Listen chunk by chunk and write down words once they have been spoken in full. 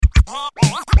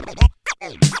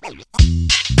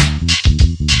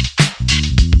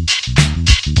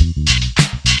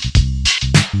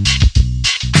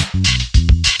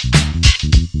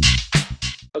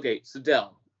so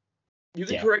Del, you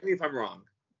can Yeah. correct me if I'm wrong,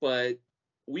 but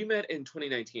we met in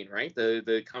 2019, right?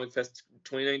 The Comic Fest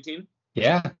 2019.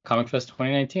 Yeah, Comic Fest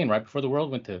 2019, right before the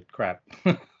world went to crap.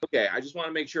 Okay, I just want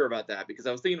to make sure about that because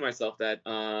I was thinking to myself that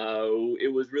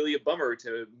it was really a bummer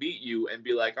to meet you and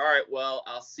be like, all right, well,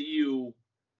 I'll see you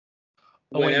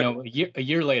Oh wait, whenever. no, a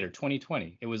year later,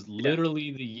 2020. It was Yeah.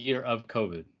 literally the year of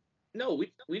COVID No,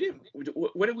 we didn't.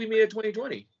 When did we meet at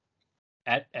 2020?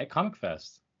 at Comic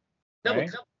Fest, No, but right?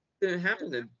 Comic didn't happen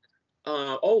then.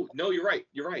 Oh no, you're right.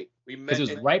 You're right. We Because it met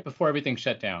was in right before everything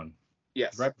shut down. It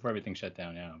was yes, right before everything shut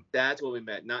down. Yeah. that's what we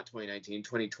met, not 2019,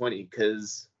 2020,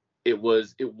 because it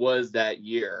was that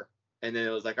year, and then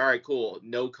it was like, all right, cool,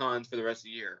 no cons for the rest of the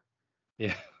year.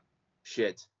 Yeah.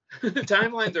 Shit,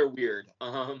 timelines are weird.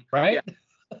 Yeah, Right.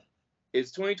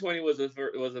 it's 2020 was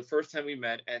the first time we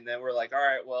met, and then we're like, all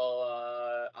right,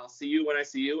 well, I'll see you when I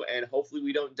see you, and hopefully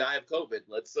we don't die of COVID.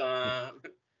 Let's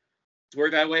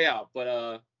work that way out.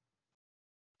 But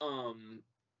um,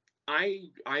 I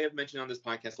have mentioned on this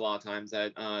podcast a lot of times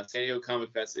that San Diego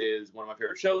Comic Fest is one of my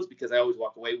favorite shows because I always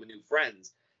walk away with new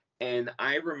friends. And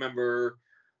I remember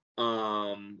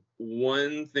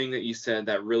one thing that you said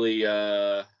that really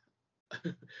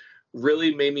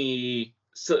really made me,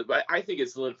 so I think it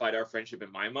solidified our friendship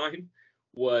in my mind,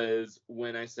 was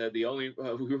when I said the only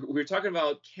we were talking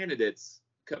about candidates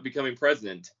becoming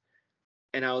president,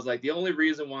 and I was like, the only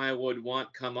reason why I would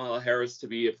want Kamala Harris to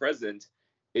be a president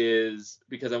is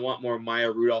because I want more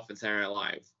Maya Rudolph in Saturday Night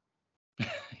Live.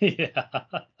 Yeah.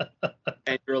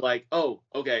 And you're like, oh,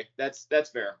 okay, that's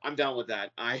fair. I'm down with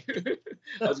that. I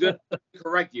was gonna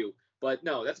correct you, but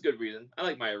no, that's a good reason. I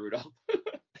like Maya Rudolph.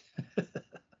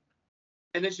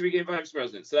 And then she became vice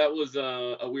president. So that was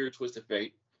a weird twist of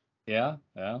fate. Yeah.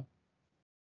 Yeah.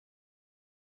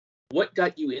 What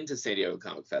got you into San Diego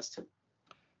Comic Fest?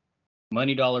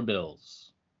 Money dollar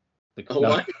bills. Oh,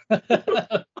 No.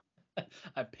 what?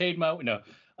 I paid my no.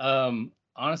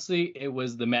 Honestly, it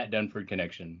was the Matt Dunford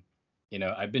connection.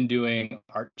 I've been doing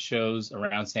art shows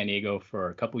around San Diego for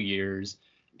a couple years,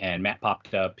 and Matt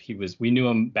popped up. We knew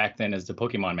him back then as the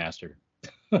Pokemon Master.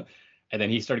 And then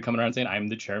he started coming around saying, I'm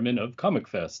the chairman of Comic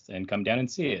Fest and come down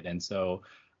and see it. And so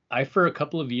I, for a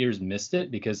couple of years, missed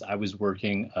it because I was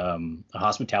working a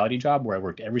hospitality job where I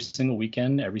worked every single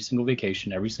weekend, every single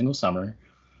vacation, every single summer.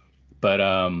 But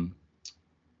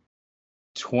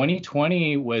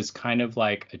 2020 was kind of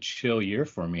like a chill year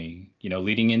for me.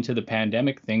 Leading into the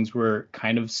pandemic, things were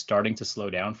kind of starting to slow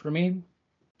down for me.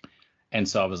 And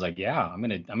so I was like, yeah, I'm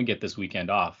gonna get this weekend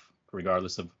off,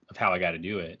 regardless of how I got to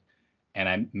do it. And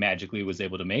I magically was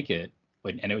able to make it.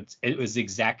 And it was the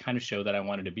exact kind of show that I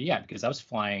wanted to be at because I was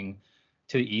flying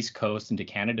to the East Coast and to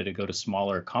Canada to go to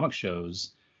smaller comic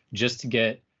shows just to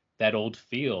get that old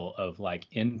feel of like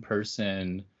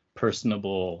in-person,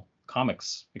 personable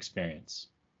comics experience.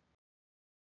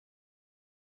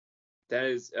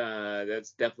 That's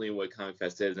definitely what Comic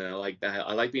Fest is, and I like that.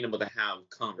 I like being able to have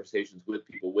conversations with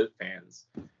people, with fans.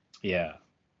 Yeah.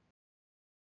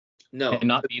 No, And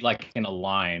not be like in a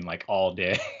line like all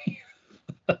day.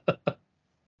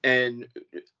 and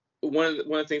one of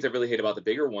the things I really hate about the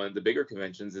bigger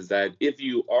conventions, is that if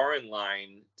you are in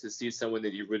line to see someone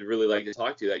that you would really like to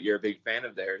talk to, that you're a big fan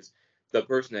of theirs, the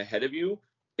person ahead of you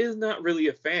is not really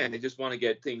a fan. They just want to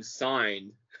get things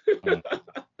signed.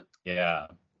 Yeah.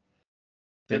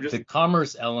 They're just The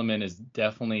commerce element has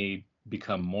definitely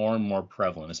become more and more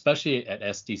prevalent, especially at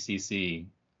SDCC.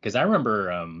 Because I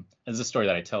remember, this is a story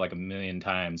that I tell like a million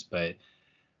times, but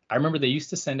I remember they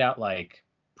used to send out like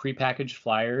prepackaged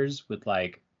flyers with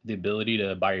like the ability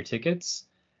to buy your tickets.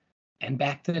 And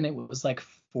back then it was like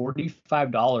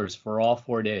 $45 for all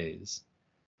 4 days.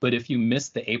 But if you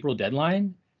missed the April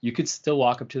deadline, you could still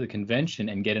walk up to the convention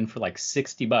and get in for like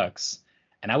 $60.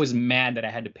 And I was mad that I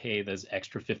had to pay those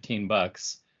extra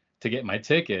 $15 to get my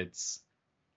tickets.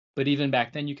 But even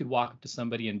back then, you could walk up to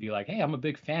somebody and be like, hey, I'm a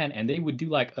big fan. And they would do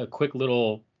like a quick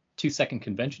little 2-second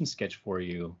convention sketch for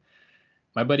you.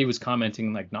 My buddy was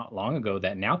commenting like not long ago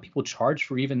that now people charge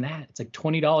for even that. It's like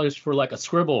 $20 for like a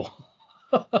scribble.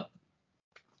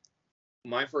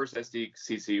 My first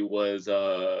SDCC was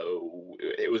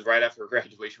it was right after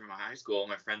graduation from high school.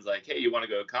 My friend's like, hey, you want to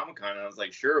go to Comic-Con? And I was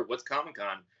like, sure, what's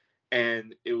Comic-Con?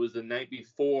 And it was the night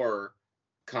before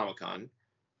Comic-Con,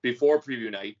 before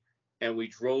preview night, and we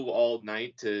drove all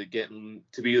night to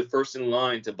be the first in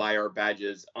line to buy our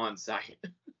badges on site.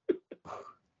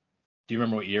 Do you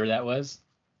remember what year that was?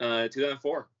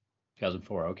 2004.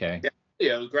 2004, okay.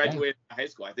 Yeah, I was graduating high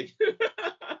school, I think.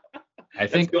 I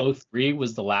think 03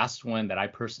 was the last one that I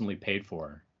personally paid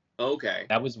for. Okay.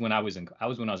 That was when I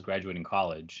was graduating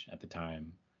college at the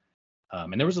time.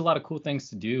 And there was a lot of cool things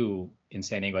to do in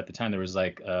San Diego at the time. There was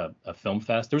like a film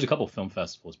fest. There was a couple of film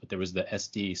festivals, but there was the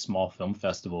SD Small Film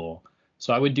Festival.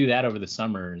 So I would do that over the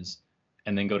summers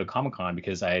and then go to Comic-Con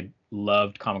because I had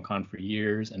loved Comic-Con for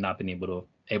years and not been able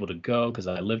to go because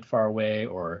I lived far away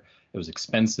or it was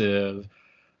expensive,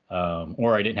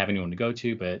 or I didn't have anyone to go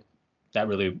to. But that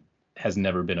really has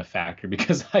never been a factor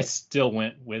because I still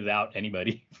went without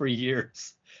anybody for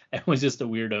years. I was just a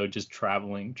weirdo just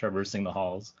traversing the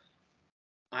halls.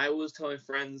 I was telling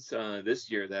friends this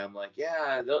year that I'm like,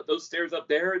 yeah, those stairs up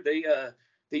there,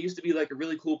 they used to be like a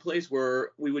really cool place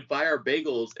where we would buy our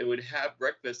bagels and would have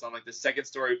breakfast on like the second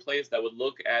story place that would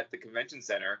look at the convention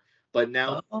center. But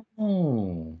now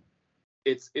Oh,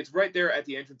 it's right there at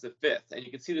the entrance of Fifth, and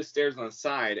you can see the stairs on the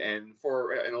side. And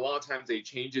a lot of times they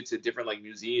change it to different like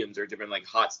museums or different like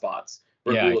hot spots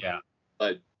where yeah, people. yeah.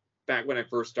 But back when I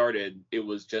first started, it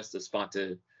was just a spot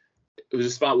to. It was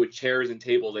a spot with chairs and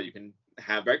tables that you can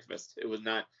have breakfast. It was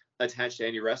not attached to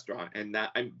any restaurant, and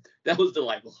that was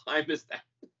delightful. I miss that.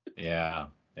 Yeah,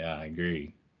 yeah, I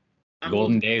agree. I'm a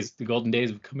The golden days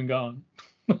have come and gone.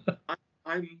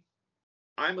 I'm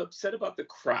I'm upset about the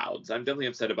crowds. I'm definitely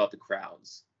upset about the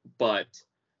crowds, but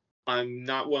I'm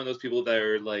not one of those people that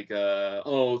are like,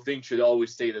 oh, things should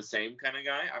always stay the same kind of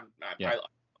guy. Yeah.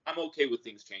 I'm okay with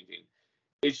things changing.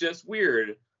 It's just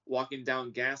weird walking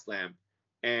down Gaslamp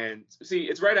and see,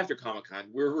 it's right after Comic Con.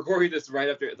 We're recording this right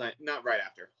after, like, not right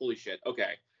after. Holy shit.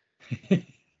 Okay.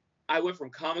 I went from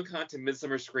Comic Con to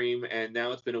Midsummer Scream, and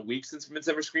now it's been a week since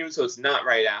Midsummer Scream, so it's not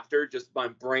right after. Just my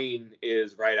brain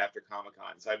is right after Comic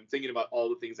Con. So I'm thinking about all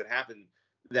the things that happened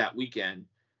that weekend,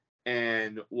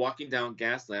 and walking down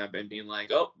Gaslamp and being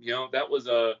like, oh, that was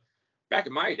back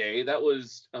in my day, that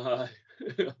was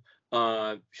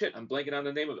shit. I'm blanking on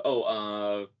the name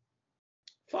of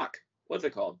fuck, what's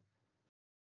it called?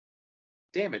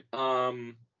 Damn it.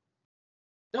 No,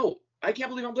 I can't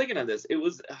believe I'm blanking on this. It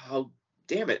was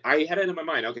damn it. I had it in my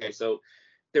mind. Okay, so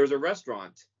there was a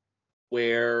restaurant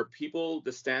where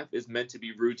the staff is meant to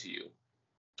be rude to you.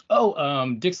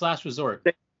 Oh, Dick's Last Resort.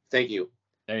 Thank you.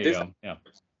 There you go. Yeah.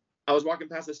 I was walking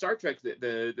past the Star Trek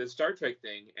the Star Trek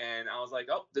thing, and I was like,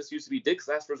 oh, this used to be Dick's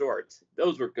Last Resort.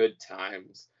 Those were good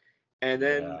times. And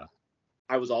then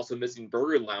I was also missing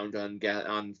Burger Lounge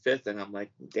on Fifth, and I'm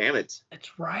like, damn it.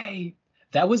 That's right.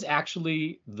 That was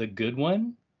actually the good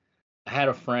one. I had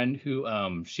a friend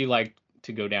who she liked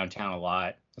to go downtown a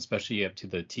lot, especially up to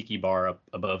the Tiki Bar up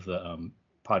above the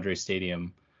Padre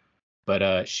Stadium.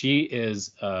 But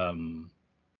she's got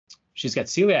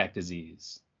celiac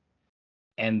disease.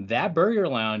 And that Burger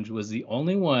Lounge was the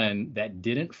only one that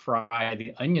didn't fry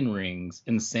the onion rings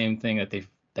in the same thing that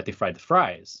they fried the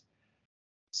fries.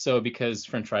 So because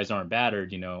French fries aren't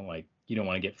battered, like you don't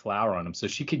want to get flour on them. So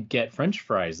she could get French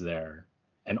fries there.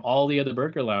 And all the other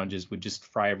burger lounges would just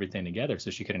fry everything together, so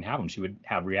she couldn't have them. She would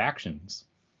have reactions.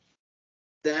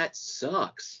 That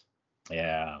sucks.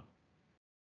 Yeah.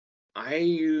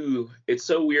 It's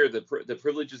so weird, the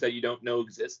privileges that you don't know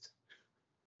exist.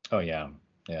 Oh yeah,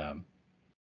 yeah.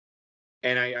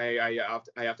 And I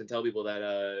often tell people that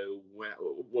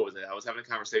what was it? I was having a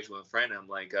conversation with a friend. And I'm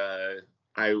like,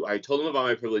 I told him about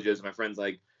my privileges. And my friend's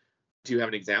like, do you have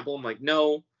an example? I'm like,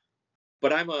 no.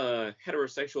 But I'm a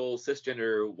heterosexual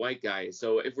cisgender white guy,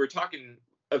 so if we're talking,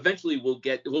 eventually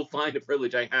we'll find a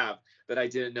privilege I have that I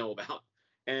didn't know about.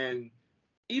 And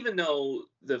even though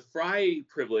the fry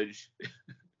privilege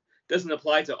doesn't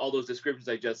apply to all those descriptions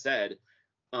I just said,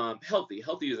 healthy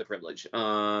is a privilege.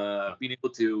 Being able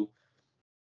to,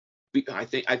 I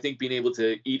think being able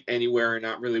to eat anywhere and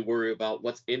not really worry about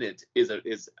what's in it is an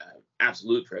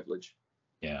absolute privilege.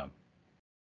 Yeah.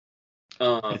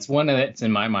 It's one that's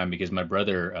in my mind because my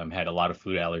brother had a lot of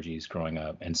food allergies growing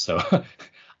up. And so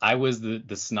I was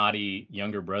the snotty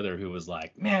younger brother who was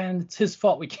like, man, it's his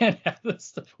fault. We can't have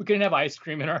this. We couldn't have ice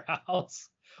cream in our house.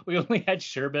 We only had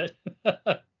sherbet.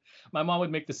 My mom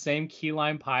would make the same key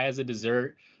lime pie as a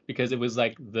dessert because it was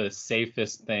like the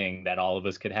safest thing that all of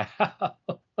us could have.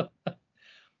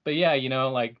 But yeah,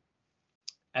 like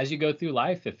as you go through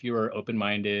life, if you're an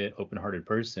open-minded, open-hearted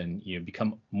person, you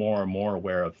become more and more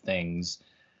aware of things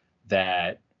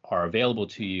that are available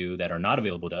to you that are not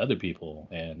available to other people.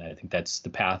 And I think that's the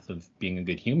path of being a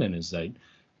good human, is like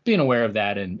being aware of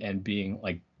that and being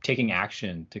like taking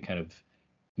action to kind of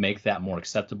make that more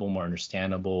acceptable, more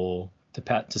understandable,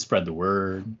 to spread the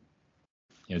word.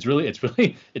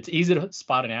 It's easy to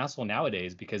spot an asshole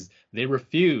nowadays because they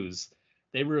refuse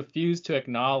to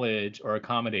acknowledge or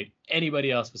accommodate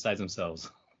anybody else besides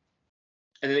themselves.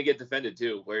 And then they get defended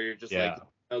too, where you're just like,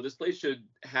 oh, this place should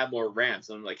have more ramps.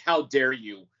 And I'm like, how dare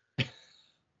you?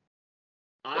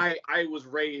 I was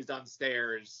raised on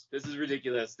stairs. This is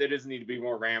ridiculous. There doesn't need to be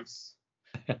more ramps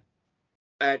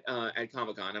at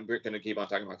Comic-Con. I'm going to keep on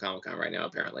talking about Comic-Con right now,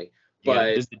 apparently.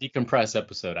 But this is the decompress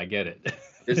episode. I get it.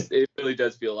 it really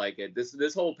does feel like it.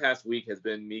 This whole past week has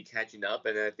been me catching up,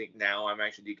 and I think now I'm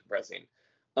actually decompressing.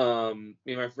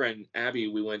 Me and my friend Abby,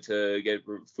 we went to get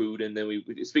food, and then we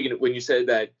speaking of, when you said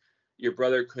that your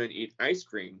brother couldn't eat ice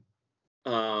cream,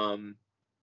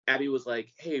 Abby was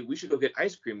like, "Hey, we should go get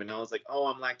ice cream," and I was like, "Oh,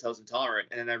 I'm lactose intolerant,"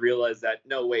 and then I realized that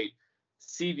no, wait,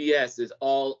 CVS is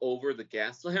all over the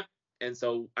gas lamp, and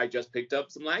so I just picked up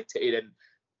some Lactaid and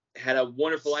had a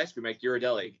wonderful ice cream at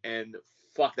Ghirardelli, and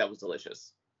fuck, that was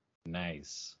delicious.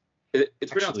 Nice.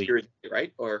 It's pronounced Ghirardelli,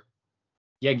 right? Or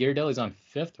yeah, Ghirardelli's on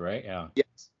 5th, right? Yeah.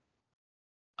 Yes.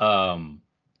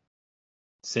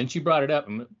 Since you brought it up,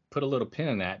 I'm gonna put a little pin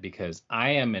in that because I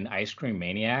am an ice cream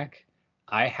maniac.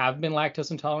 I have been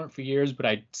lactose intolerant for years, but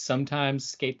I sometimes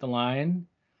skate the line.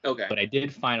 Okay. But I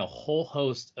did find a whole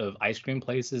host of ice cream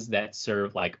places that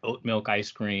serve like oat milk ice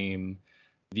cream,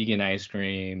 vegan ice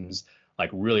creams, like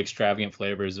really extravagant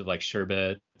flavors of like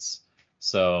sherbets.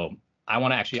 So I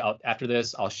want to actually, after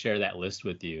this, I'll share that list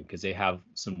with you because they have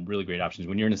some really great options.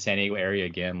 When you're in the San Diego area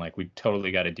again, like we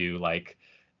totally got to do like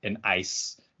an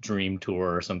ice dream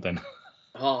tour or something.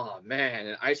 Oh man,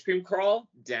 an ice cream crawl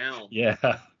down. Yeah.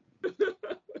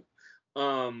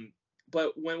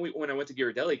 But when I went to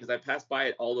Ghirardelli, because I passed by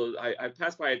it I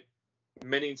passed by it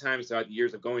many times throughout the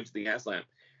years of going to the gas lamp.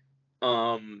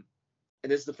 And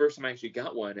this is the first time I actually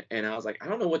got one, and I was like, I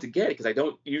don't know what to get because I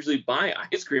don't usually buy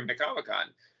ice cream at Comic-Con.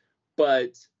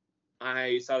 But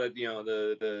I saw that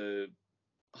the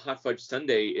hot fudge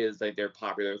sundae is like their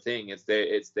popular thing. It's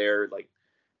their like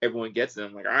everyone gets it.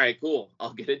 I'm like, all right, cool,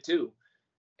 I'll get it too.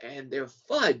 And their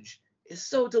fudge is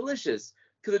so delicious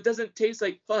because it doesn't taste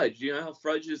like fudge. You know how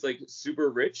fudge is like super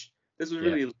rich? This was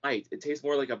really light. It tastes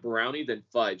more like a brownie than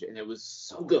fudge, and it was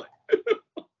so good.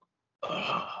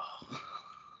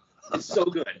 It's so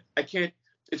good. I can't.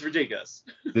 It's ridiculous.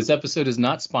 This episode is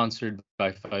not sponsored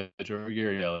by Fudge or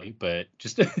Ghirardelli, but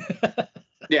just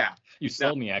yeah, you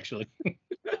sold me actually.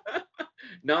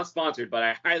 Not sponsored, but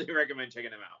I highly recommend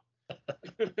checking them out.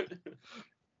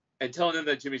 And telling them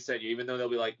that Jimmy sent you, even though they'll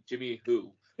be like, Jimmy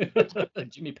who?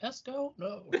 Jimmy Pesto?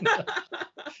 No.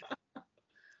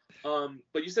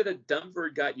 But you said that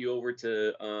Dunford got you over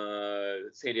to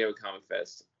San Diego Comic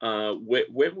Fest.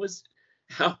 When was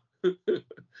how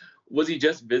was he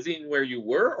just visiting where you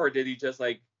were, or did he just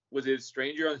like was it a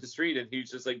stranger on the street and he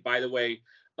was just like, by the way,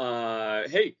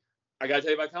 hey, I gotta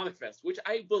tell you about Comic Fest, which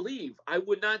I believe, I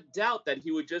would not doubt that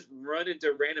he would just run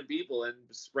into random people and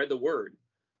spread the word.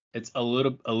 It's a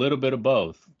little bit of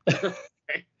both.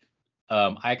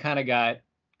 I kind of got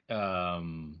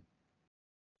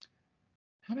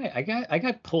I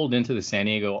got pulled into the San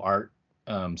Diego art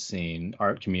scene,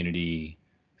 art community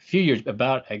a few years,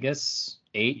 about I guess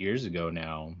 8 years ago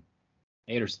now,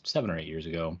 7 or 8 years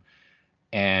ago.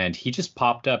 And he just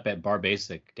popped up at Bar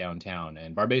Basic downtown,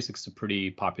 and Bar Basic's a pretty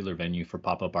popular venue for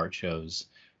pop-up art shows.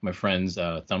 My friends,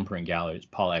 Thumbprint Galleries,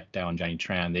 Paul Eckdow and Johnny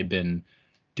Tran, they've been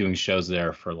doing shows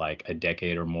there for like a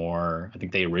decade or more. I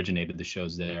think they originated the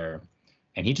shows there.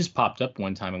 And he just popped up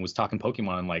one time and was talking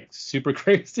Pokemon like super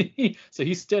crazy. So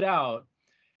he stood out.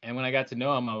 And when I got to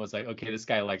know him, I was like, okay, this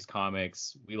guy likes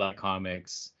comics. We like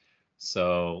comics.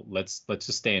 So let's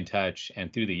just stay in touch.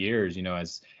 And through the years, you know,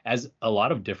 as a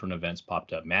lot of different events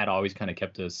popped up, Matt always kind of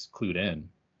kept us clued in.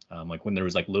 Like when there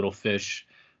was like Little Fish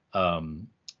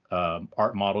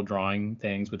art model drawing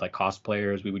things with like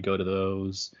cosplayers, we would go to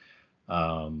those.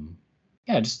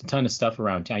 Yeah, just a ton of stuff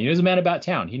around town. He knows a man about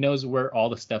town. He knows where all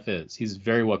the stuff is. He's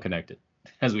very well connected,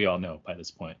 as we all know by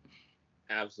this point.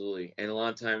 Absolutely. And a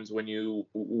lot of times when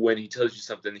he tells you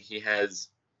something, he has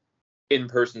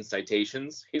in-person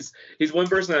citations. He's one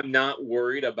person I'm not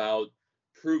worried about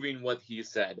proving what he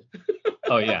said.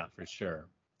 Oh yeah, for sure.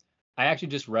 I actually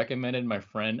just recommended my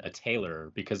friend a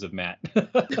tailor because of Matt.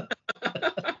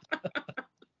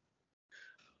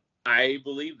 I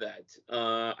believe that.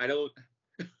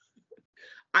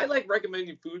 I like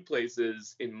recommending food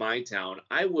places in my town.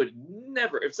 I would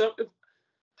never,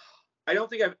 I don't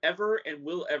think I've ever and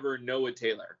will ever know a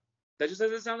tailor. That just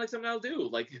doesn't sound like something I'll do.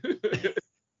 Like,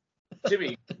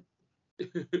 Jimmy,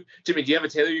 do you have a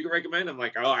tailor you can recommend? I'm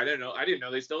like, oh, I didn't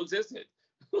know they still existed.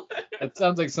 That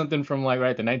sounds like something from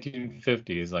like the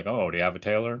 1950s. Like, oh, do you have a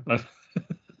tailor?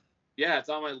 Yeah, it's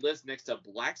on my list next to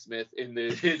blacksmith in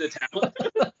the town.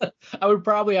 I would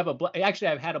probably have actually,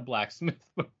 I've had a blacksmith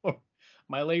before.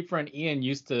 My late friend Ian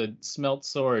used to smelt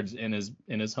swords in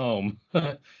his home,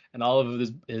 and all of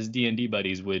his D&D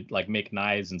buddies would like make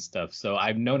knives and stuff. So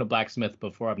I've known a blacksmith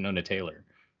before I've known a tailor.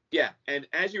 Yeah, and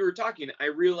as you were talking, I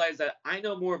realized that I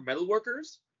know more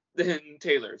metalworkers than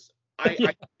tailors.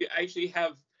 I actually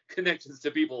have connections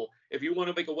to people. If you want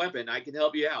to make a weapon, I can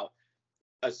help you out.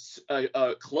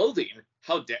 Clothing,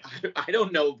 I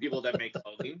don't know people that make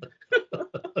clothing.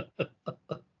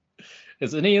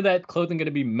 Is any of that clothing going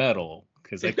to be metal?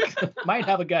 Because I might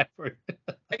have a guy for it.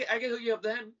 I can hook you up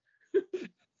then.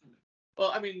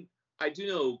 Well, I mean, I do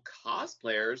know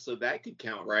cosplayers, so that could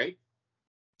count, right?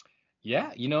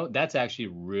 Yeah, that's actually a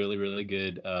really, really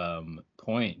good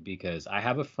point because I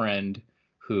have a friend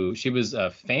who she was a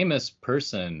famous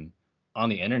person on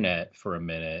the internet for a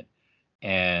minute.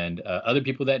 And other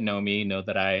people that know me know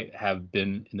that I have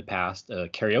been in the past a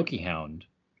karaoke hound.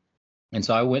 And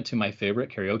so I went to my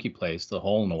favorite karaoke place, the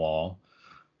Hole in the Wall,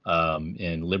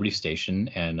 in Liberty Station.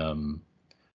 And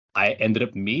I ended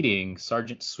up meeting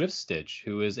Sergeant Swift Stitch,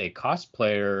 who is a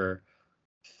cosplayer,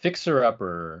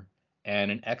 fixer-upper,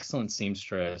 and an excellent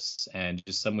seamstress, and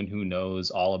just someone who knows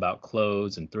all about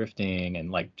clothes and thrifting and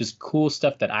like just cool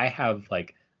stuff that I have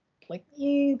like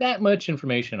that much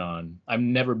information on. I've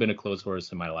never been a clothes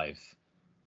horse in my life.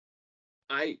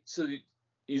 So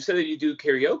you said that you do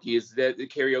karaoke. Is that the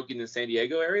karaoke in the San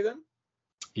Diego area then?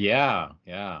 Yeah.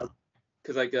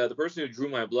 Because like the person who drew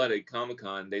my blood at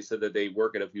Comic-Con, they said that they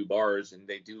work at a few bars and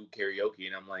they do karaoke,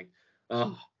 and I'm like,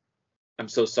 oh, I'm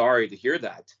so sorry to hear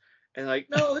that. And like,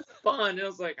 no, it's fun. And I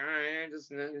was like, all right,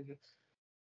 just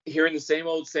hearing the same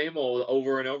old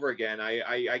over and over again.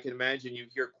 I can imagine you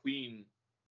hear Queen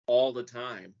all the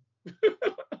time.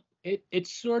 It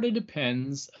sort of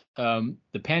depends.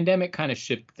 The pandemic kind of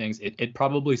shifted things. It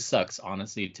probably sucks,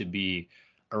 honestly, to be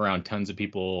around tons of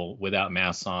people without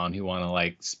masks on who want to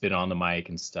like spit on the mic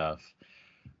and stuff.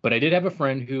 But I did have a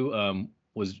friend who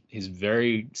he's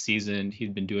very seasoned.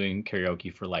 He'd been doing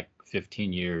karaoke for like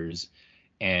 15 years.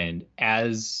 And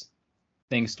as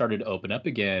things started to open up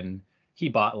again, he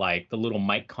bought like the little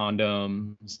mic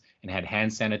condoms and had hand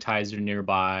sanitizer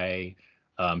nearby.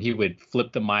 He would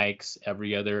flip the mics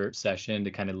every other session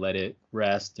to kind of let it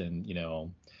rest. And,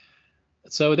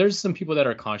 so there's some people that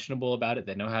are conscionable about it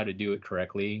that know how to do it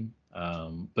correctly.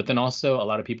 But then also a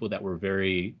lot of people that were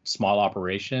very small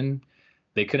operation,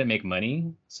 they couldn't make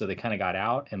money. So they kind of got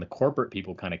out and the corporate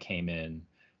people kind of came in.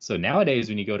 So nowadays,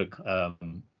 when you go to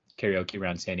karaoke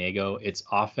around San Diego, it's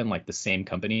often like the same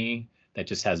company that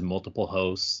just has multiple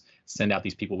hosts, send out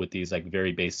these people with these like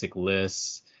very basic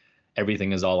lists.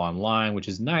 Everything is all online, which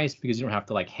is nice because you don't have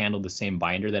to like handle the same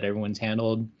binder that everyone's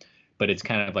handled, but it's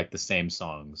kind of like the same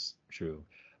songs. True.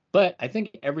 But I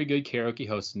think every good karaoke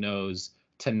host knows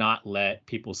to not let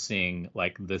people sing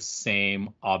like the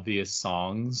same obvious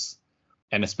songs,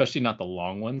 and especially not the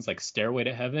long ones like Stairway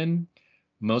to Heaven.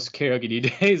 Most karaoke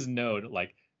DJs know to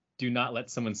like do not let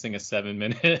someone sing a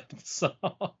 7-minute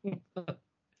song.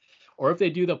 Or if they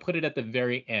do, they'll put it at the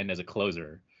very end as a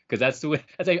closer. Because that's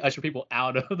how you usher people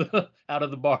out of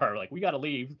the bar. Like, we got to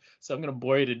leave, so I'm gonna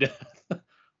bore you to death.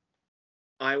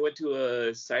 I went to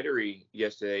a cidery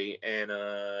yesterday, and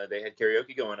they had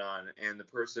karaoke going on, and the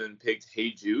person picked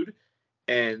 "Hey Jude,"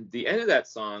 and the end of that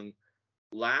song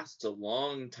lasts a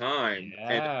long time.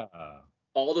 Yeah. And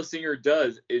all the singer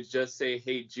does is just say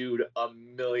 "Hey Jude" a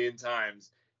million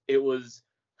times. It was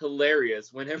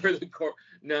hilarious. Whenever the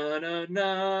no no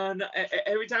no no,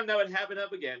 every time that would happen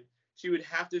up again, she would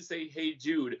have to say "Hey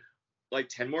Jude" like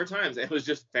 10 more times. It was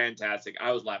just fantastic.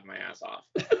 I was laughing my ass off.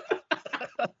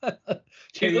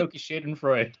 Karaoke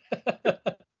Schadenfreude.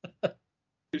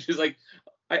 She's like,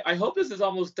 I hope this is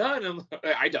almost done. I'm like,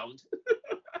 I don't.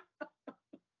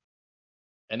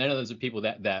 And I know there's people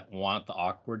that want the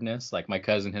awkwardness. Like my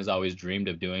cousin has always dreamed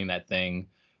of doing that thing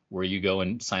where you go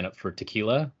and sign up for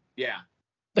tequila. Yeah.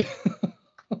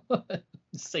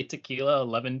 Say tequila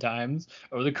 11 times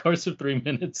over the course of 3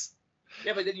 minutes.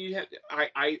 Yeah, but then you have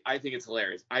I think it's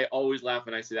hilarious. I always laugh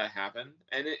when I see that happen,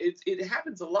 and it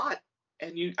happens a lot.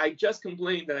 And I just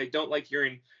complained that I don't like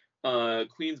hearing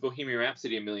Queen's Bohemian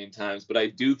Rhapsody a million times, but I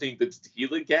do think the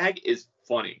tequila gag is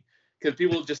funny because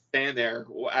people just stand there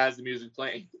as the music's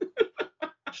playing.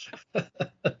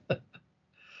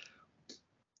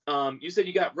 You said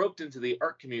you got roped into the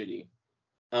art community.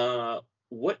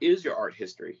 What is your art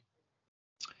history?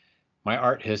 My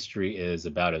art history is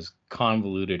about as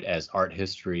convoluted as art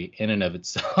history in and of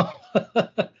itself.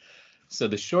 So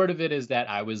the short of it is that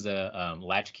I was a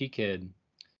latchkey kid.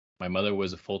 My mother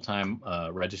was a full-time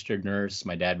registered nurse.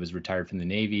 My dad was retired from the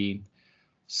Navy.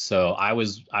 So I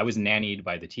was nannied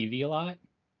by the TV a lot.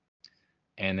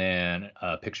 And then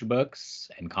picture books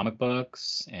and comic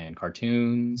books and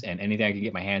cartoons and anything I could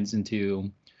get my hands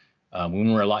into. When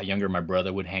we were a lot younger, my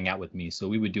brother would hang out with me. So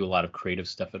we would do a lot of creative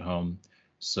stuff at home.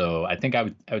 So I think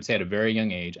I would say at a very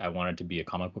young age, I wanted to be a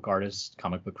comic book artist,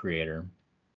 comic book creator.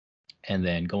 And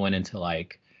then going into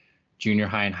like junior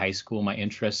high and high school, my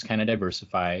interests kind of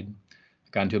diversified. I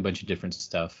got into a bunch of different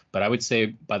stuff. But I would say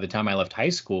by the time I left high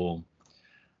school,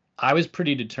 I was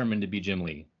pretty determined to be Jim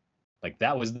Lee. Like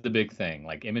that was the big thing.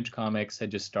 Like Image Comics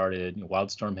had just started,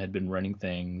 Wildstorm had been running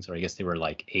things, or I guess they were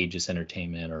like Aegis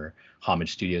Entertainment or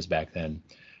Homage Studios back then.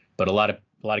 But a lot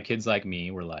of kids like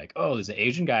me were like, oh, there's an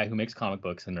Asian guy who makes comic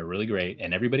books and they're really great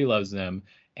and everybody loves them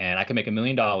and I can make $1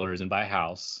 million and buy a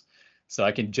house. So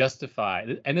I can justify,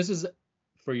 and this is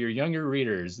for your younger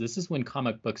readers, this is when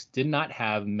comic books did not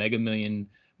have mega million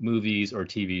movies or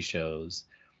TV shows.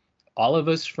 All of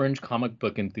us fringe comic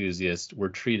book enthusiasts were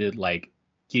treated like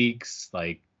geeks,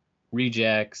 like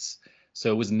rejects.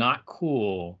 So it was not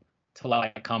cool to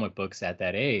like comic books at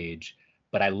that age,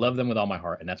 but I love them with all my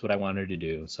heart, and that's what I wanted to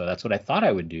do. So that's what I thought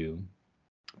I would do.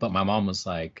 But my mom was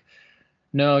like,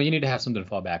 no, you need to have something to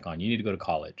fall back on. You need to go to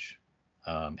college.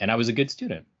 And I was a good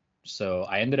student. So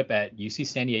I ended up at UC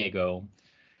San Diego,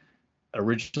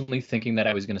 originally thinking that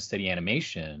I was going to study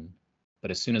animation.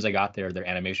 But as soon as I got there, their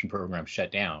animation program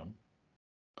shut down.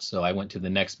 So I went to the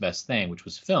next best thing, which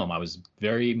was film. I was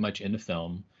very much into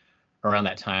film around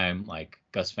that time, like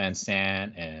Gus Van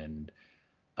Sant and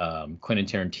Quentin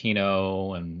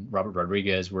Tarantino and Robert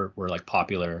Rodriguez were like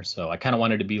popular. So I kind of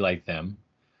wanted to be like them.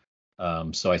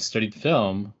 So I studied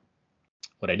film.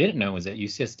 What I didn't know was that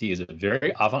UCSD is a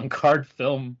very avant-garde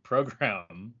film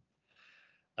program,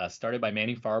 started by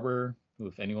Manny Farber, who,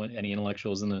 if any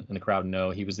intellectuals in the crowd know,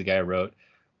 he was the guy who wrote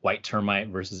White Termite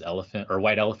versus Elephant, or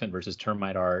White Elephant versus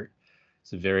Termite art.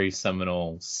 It's a very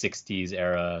seminal 60s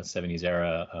era, 70s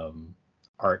era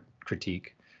art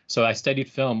critique. So I studied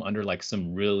film under like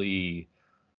some really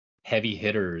heavy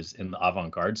hitters in the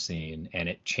avant-garde scene, and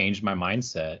it changed my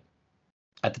mindset.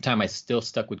 At the time, I still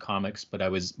stuck with comics, but I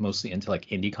was mostly into like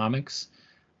indie comics.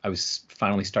 I was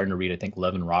finally starting to read, I think,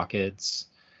 Love and Rockets,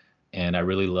 and I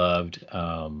really loved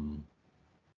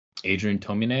Adrian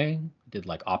Tomine, did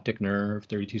like Optic Nerve,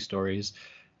 32 stories.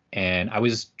 And I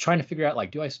was trying to figure out,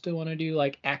 like, do I still want to do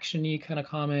like action-y kind of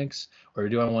comics, or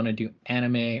do I want to do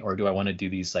anime, or do I want to do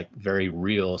these like very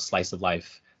real slice of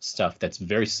life stuff that's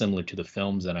very similar to the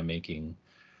films that I'm making?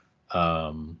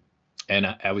 And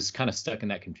I was kind of stuck in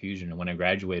that confusion. And when I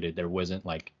graduated, there wasn't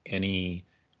like any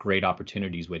great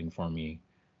opportunities waiting for me.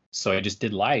 So I just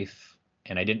did life,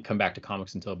 and I didn't come back to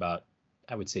comics until about,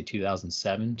 I would say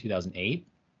 2007, 2008.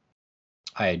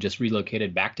 I had just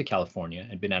relocated back to California.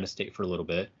 I'd been out of state for a little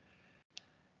bit.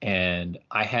 And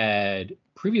I had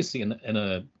previously in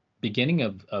the beginning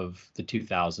of the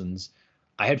 2000s,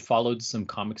 I had followed some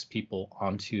comics people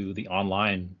onto the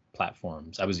online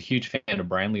platforms. I was a huge fan of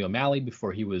Brian Lee O'Malley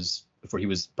before he was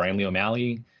Brian Lee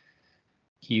O'Malley.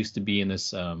 He used to be in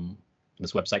this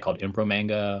website called Impro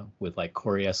Manga with like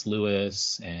Corey S.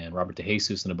 Lewis and Robert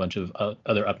DeJesus and a bunch of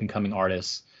other up and coming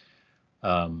artists.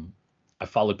 I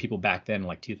followed people back then,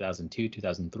 like 2002,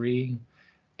 2003.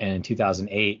 And in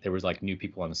 2008, there was like new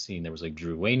people on the scene. There was like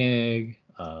Drew Weinig,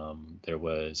 there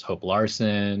was Hope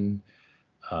Larson,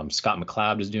 Scott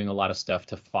McCloud was doing a lot of stuff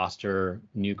to foster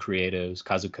new creatives,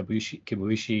 Kazu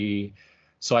Kibuishi.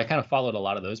 So I kind of followed a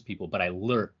lot of those people, but I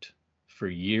lurked for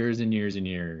years and years and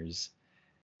years.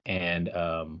 And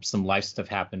some life stuff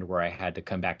happened where I had to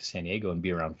come back to San Diego and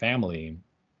be around family.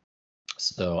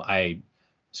 So I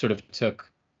sort of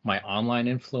took my online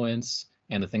influence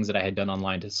and the things that I had done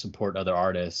online to support other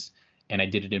artists, and I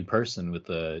did it in person with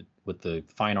the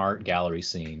fine art gallery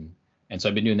scene. And so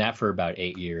I've been doing that for about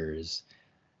 8 years.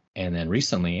 And then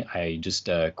recently I just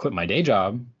quit my day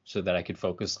job so that I could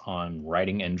focus on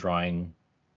writing and drawing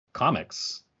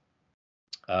comics.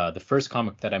 The first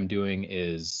comic that I'm doing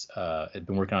is I've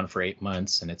been working on it for 8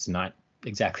 months, and it's not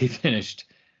exactly finished,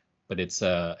 but it's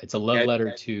a love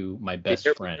letter to my best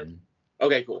friend.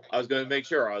 Okay, cool. I was going to make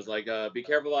sure. I was like, be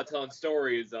careful about telling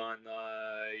stories on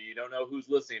you don't know who's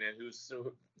listening and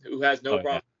who has no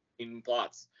problem in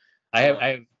plots. I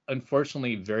have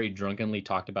unfortunately very drunkenly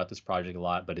talked about this project a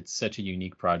lot, but it's such a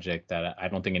unique project that I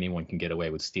don't think anyone can get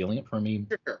away with stealing it from me.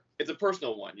 Sure. It's a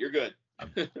personal one. You're good.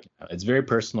 It's very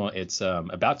personal. It's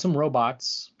about some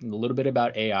robots, a little bit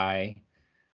about AI.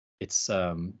 It's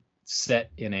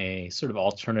set in a sort of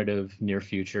alternative near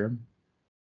future.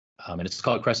 And it's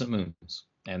called Crescent Moons.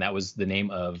 And that was the name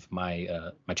of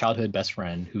my childhood best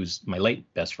friend, who's my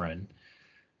late best friend.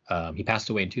 He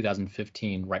passed away in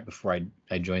 2015, right before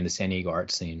I joined the San Diego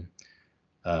art scene.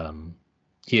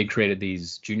 He had created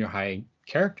these junior high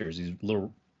characters, these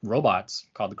little robots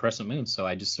called the Crescent Moons. So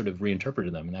I just sort of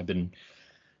reinterpreted them. And I've been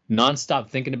nonstop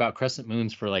thinking about Crescent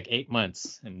Moons for like 8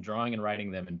 months and drawing and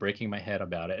writing them and breaking my head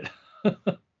about it.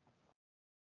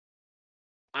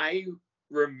 I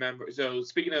remember. So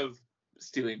speaking of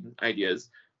stealing ideas,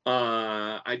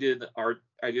 I did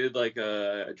like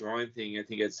a drawing thing. I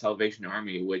think it's Salvation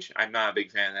Army, which I'm not a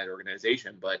big fan of that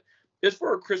organization, but it's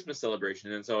for a Christmas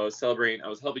celebration, and so I was celebrating. I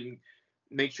was helping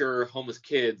make sure homeless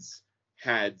kids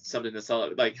had something to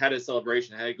celebrate, like had a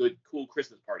celebration, had a good, cool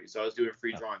Christmas party. So I was doing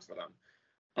free drawings for them.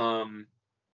 Um,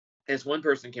 and this one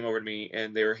person came over to me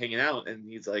and they were hanging out, and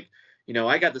he's like,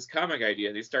 I got this comic idea.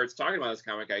 And he starts talking about this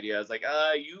comic idea. I was like,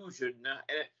 you should not.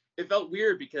 And it felt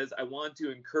weird because I wanted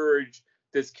to encourage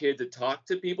this kid to talk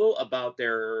to people about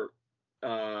their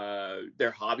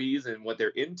hobbies and what they're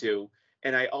into.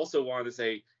 And I also wanted to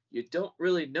say, you don't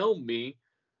really know me.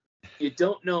 You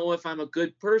don't know if I'm a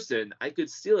good person. I could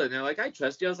steal it. And they're like, I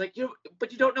trust you. I was like,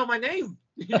 but you don't know my name.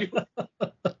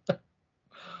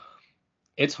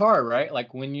 It's hard, right?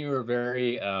 Like when you're a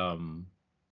very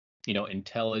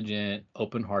intelligent,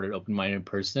 open-hearted, open-minded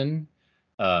person,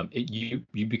 you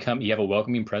have a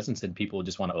welcoming presence and people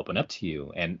just want to open up to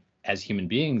you. And as human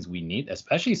beings, we need,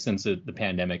 especially since the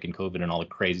pandemic and COVID and all the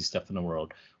crazy stuff in the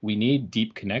world, we need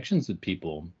deep connections with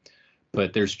people.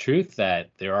 But there's truth that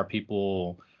there are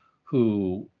people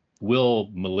who will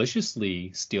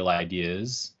maliciously steal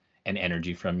ideas and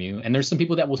energy from you. And there's some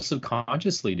people that will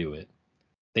subconsciously do it.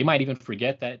 They might even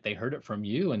forget that they heard it from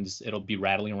you, and it'll be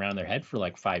rattling around their head for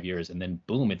like 5 years, and then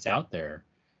boom, it's out there.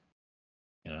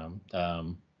 Yeah,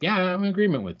 I'm in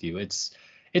agreement with you. It's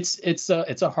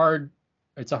a hard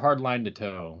line to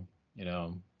toe,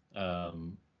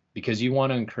 because you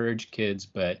want to encourage kids,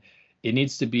 but it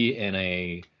needs to be in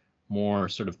a more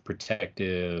sort of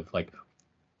protective, like,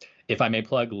 if I may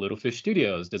plug, Little Fish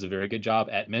Studios does a very good job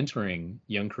at mentoring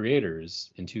young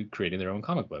creators into creating their own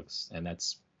comic books, and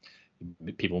that's,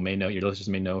 people may know, your listeners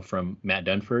may know, from Matt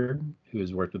Dunford, who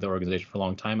has worked with the organization for a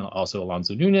long time, and also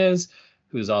Alonso Nunez,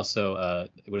 who is also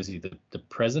what is he, the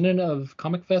president of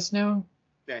Comic Fest now?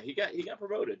 Yeah, he got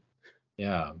promoted.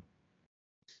 Yeah.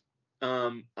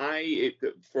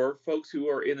 For folks who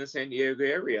are in the San Diego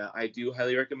area, I do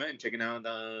highly recommend checking out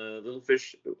Little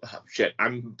Fish. Oh, shit,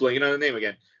 I'm blanking on the name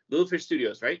again. Little Fish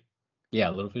Studios, right? Yeah,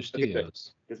 Little Fish Studios. Okay,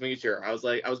 just making sure. I was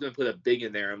gonna put a big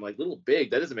in there. I'm like, Little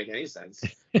Big, that doesn't make any sense.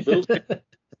 Little Fish, check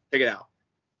it out.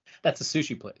 That's a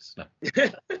sushi place. No.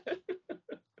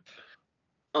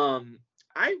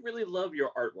 I really love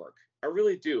your artwork. I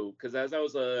really do, because as I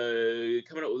was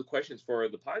coming up with questions for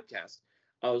the podcast,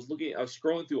 I was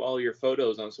scrolling through all your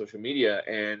photos on social media,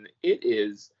 and it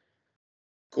is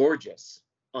gorgeous.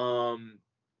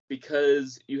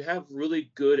 Because you have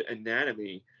really good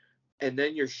anatomy, and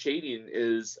then your shading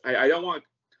is, I don't want,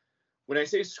 when I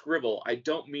say scribble, I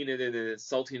don't mean it in an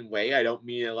insulting way. I don't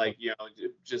mean it like,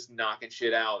 just knocking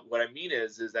shit out. What I mean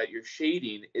is that your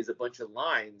shading is a bunch of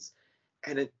lines,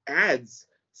 and it adds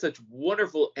such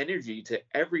wonderful energy to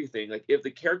everything. Like, if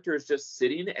the character is just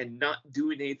sitting and not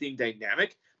doing anything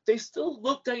dynamic, they still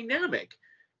look dynamic.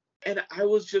 And I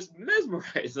was just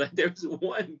mesmerized. Like, there's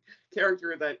one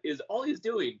character that is all he's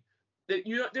doing, that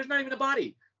there's not even a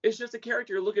body. It's just a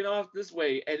character looking off this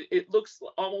way, and it looks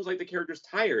almost like the character's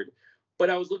tired. But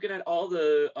I was looking at all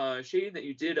the shading that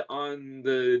you did on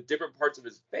the different parts of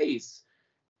his face,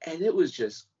 and it was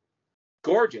just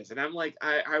gorgeous. And I'm like,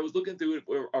 I was looking through it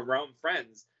around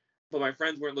friends, but my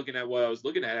friends weren't looking at what I was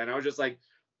looking at, and I was just like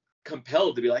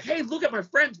compelled to be like, hey, look at my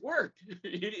friend's work.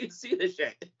 You need to see this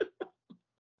shit.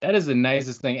 That is the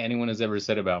nicest thing anyone has ever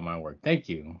said about my work. Thank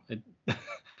you.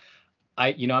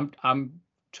 I'm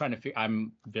trying to figure.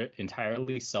 I'm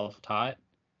entirely self-taught.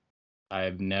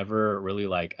 I've never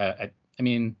really I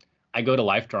go to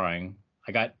life drawing.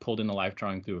 I got pulled into life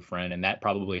drawing through a friend, and that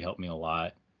probably helped me a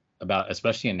lot, about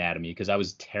especially anatomy, because I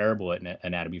was terrible at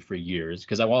anatomy for years,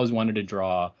 because I always wanted to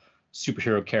draw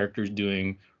superhero characters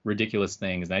doing ridiculous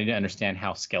things, and I didn't understand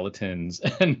how skeletons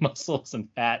and muscles and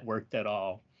fat worked at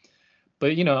all.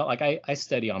 But I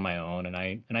study on my own, and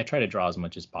I try to draw as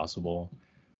much as possible.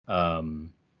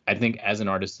 I think as an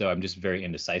artist, though, I'm just very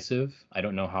indecisive. I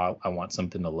don't know how I want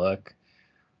something to look.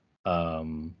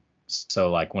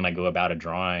 So like when I go about a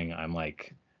drawing, I'm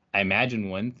like, I imagine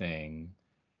one thing,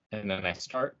 and then I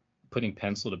start putting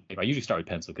pencil to paper. I usually start with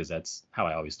pencil because that's how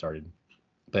I always started.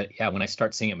 But yeah, when I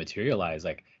start seeing it materialize,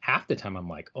 like half the time I'm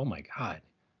like, oh my God,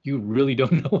 you really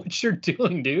don't know what you're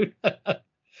doing, dude.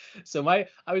 So I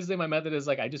would say my method is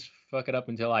like, I just fuck it up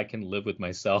until I can live with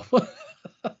myself.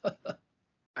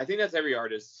 I think that's every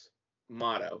artist's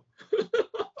motto.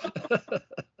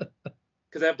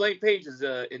 Because that blank page is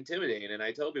intimidating, and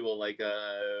I tell people, like, at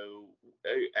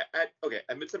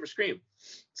Midsummer Scream,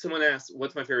 someone asked,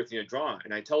 "What's my favorite thing to draw?"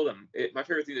 And I told them, my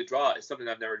favorite thing to draw is something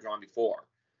I've never drawn before.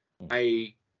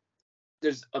 I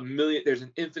there's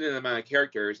an infinite amount of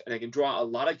characters, and I can draw a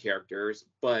lot of characters,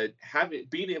 but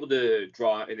being able to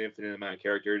draw an infinite amount of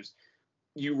characters,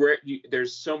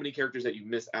 there's so many characters that you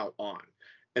miss out on.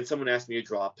 And someone asked me to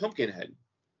draw Pumpkinhead.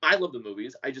 I love the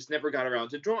movies, I just never got around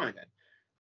to drawing it.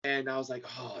 And I was like,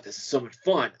 oh, this is so much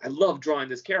fun. I love drawing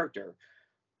this character.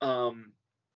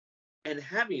 And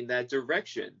having that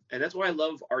direction. And that's why I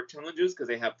love art challenges, because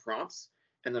they have prompts,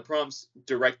 and the prompts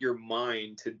direct your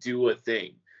mind to do a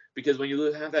thing. Because when you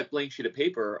have that blank sheet of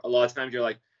paper, a lot of times you're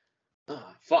like,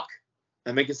 oh, fuck,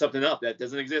 I'm making something up that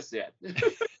doesn't exist yet.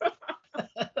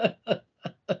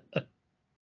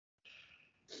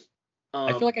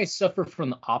 I feel like I suffer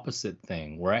from the opposite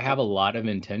thing, where I have a lot of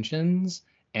intentions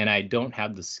and I don't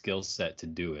have the skill set to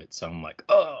do it. So I'm like,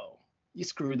 oh, you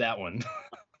screwed that one.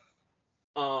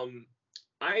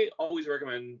 I always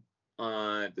recommend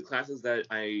the classes that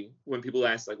when people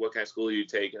ask like what kind of school do you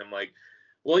take, and I'm like,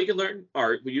 well, you can learn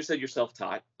art, but you said you're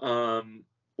self-taught.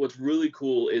 What's really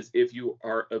cool is if you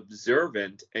are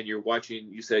observant and you're watching,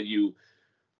 you said you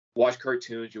watch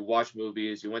cartoons, you watch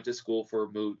movies, you went to school for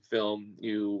film,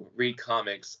 you read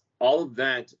comics, all of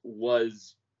that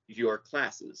was your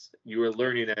classes. You were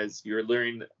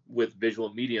learning with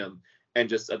visual medium and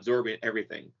just absorbing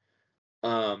everything.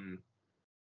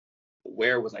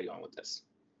 Where was I going with this?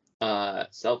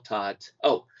 Self-taught.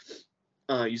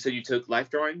 You said you took life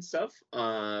drawing stuff.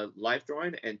 Life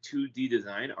drawing and 2D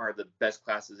design are the best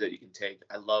classes that you can take.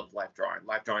 I love life drawing.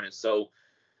 Life drawing is so,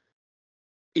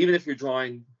 even if you're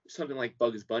drawing something like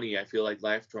Bugs Bunny, I feel like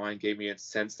life drawing gave me a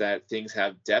sense that things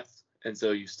have depth, and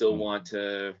so you still want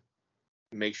to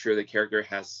make sure the character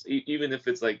has, even if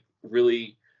it's like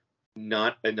really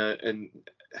not an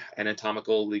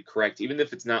anatomically correct, even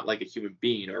if it's not like a human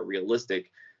being or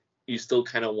realistic, you still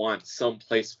kind of want some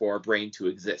place for a brain to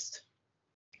exist.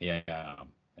 Yeah,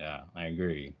 I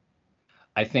agree.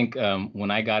 I think when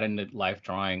I got into life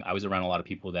drawing, I was around a lot of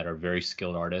people that are very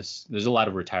skilled artists. There's a lot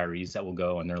of retirees that will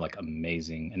go and they're like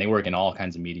amazing, and they work in all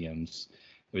kinds of mediums.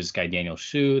 There was this guy Daniel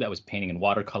Shu that was painting in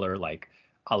watercolor, like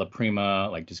alla prima,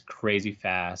 like just crazy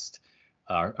fast.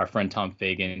 Our friend Tom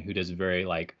Fagan, who does very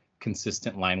like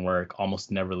consistent line work,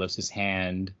 almost never lifts his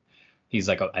hand. He's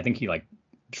like, I think he like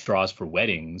draws for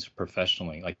weddings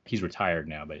professionally. Like he's retired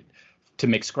now, but to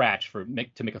make scratch to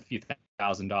make a few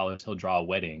 $1,000, he'll draw a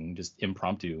wedding just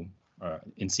impromptu or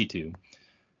in situ.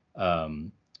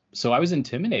 So I was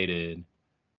intimidated,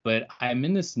 but I'm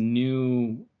in this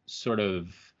new sort of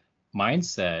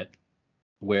mindset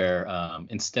where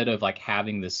instead of like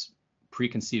having this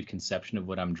preconceived conception of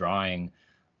what I'm drawing,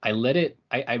 I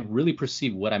really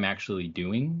perceive what I'm actually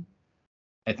doing.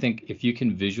 I think if you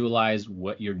can visualize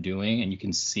what you're doing and you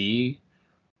can see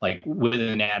like with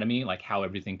anatomy, like how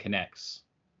everything connects,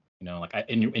 like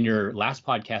in your last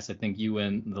podcast, I think you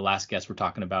and the last guest were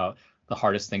talking about the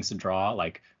hardest things to draw,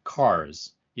 like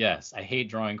cars. Yes, I hate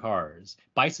drawing cars.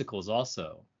 Bicycles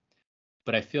also.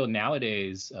 But I feel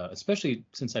nowadays, especially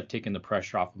since I've taken the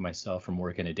pressure off of myself from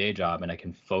working a day job and I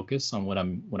can focus on what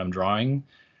I'm drawing,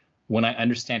 when I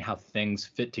understand how things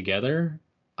fit together,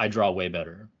 I draw way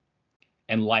better.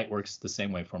 And light works the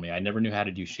same way for me. I never knew how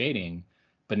to do shading,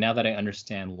 but now that I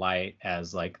understand light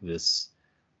as like this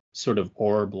sort of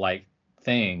orb-like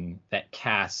thing that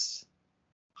casts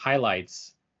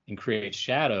highlights and creates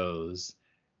shadows,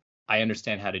 I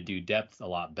understand how to do depth a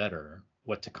lot better,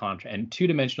 what to contrast. And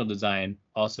two-dimensional design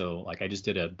also, like I just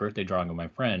did a birthday drawing of my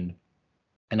friend,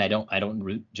 and I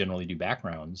don't generally do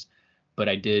backgrounds, but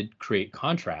I did create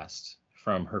contrast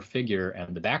from her figure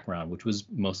and the background, which was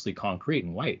mostly concrete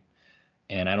and white.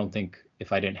 And I don't think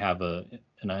if I didn't have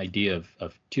an idea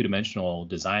of two-dimensional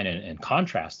design and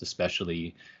contrast,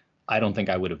 especially, I don't think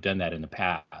I would have done that in the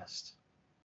past.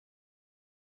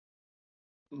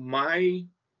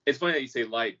 It's funny that you say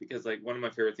light, because like one of my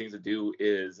favorite things to do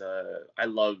is I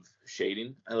love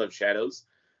shading. I love shadows.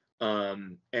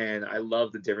 And I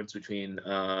love the difference between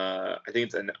I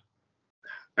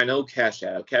know cast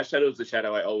shadow. Cast shadow is the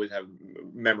shadow I always have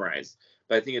memorized,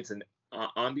 but I think it's an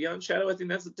ambient shadow. I think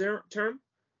that's the term.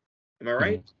 Am I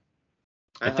right?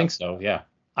 Mm-hmm. I think so. Yeah.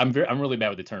 I'm really bad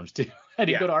with the terms too. I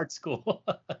didn't go to art school.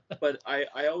 But I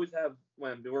always have,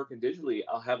 when I'm working digitally,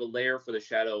 I'll have a layer for the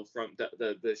shadow from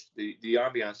the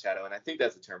ambient shadow, and I think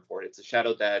that's the term for it. It's a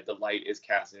shadow that the light is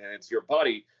casting, and it's your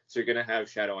body, so you're gonna have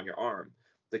shadow on your arm.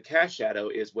 The cast shadow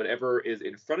is whatever is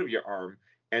in front of your arm,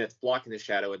 and it's blocking the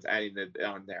shadow. It's adding it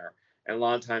on there. And a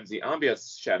lot of times the ambient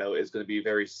shadow is going to be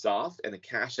very soft, and the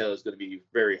cast shadow is going to be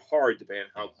very hard, depending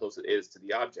on how close it is to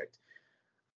the object.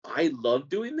 I love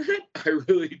doing that. I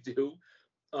really do.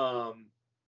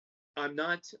 I'm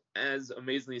not as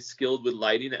amazingly skilled with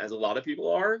lighting as a lot of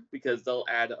people are, because they'll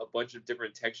add a bunch of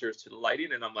different textures to the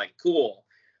lighting, and I'm like, cool.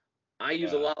 I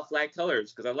use a Yeah. lot of flat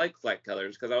colors because I like flat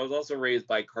colors, because I was also raised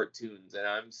by cartoons and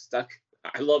I'm stuck.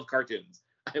 I love cartoons.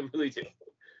 I really do.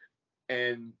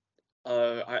 And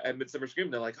at Midsummer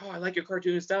Scream, they're like, "Oh, I like your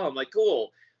cartoon style." I'm like,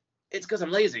 "Cool." It's because I'm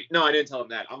lazy. No, I didn't tell them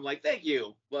that. I'm like, "Thank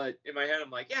you," but in my head,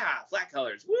 I'm like, "Yeah, flat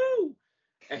colors, woo!"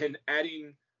 And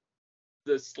adding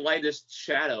the slightest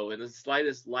shadow and the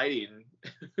slightest lighting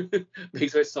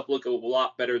makes my stuff look a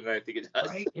lot better than I think it does.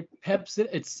 Right. It peps it.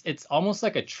 It's almost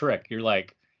like a trick. You're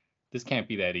like, this can't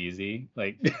be that easy.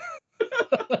 Like,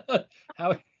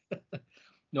 how?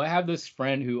 No, I have this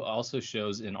friend who also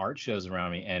shows in art shows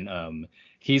around me, and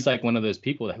he's like one of those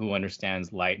people who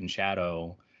understands light and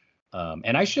shadow.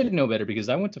 And I should know better because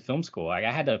I went to film school. I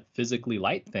had to physically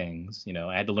light things,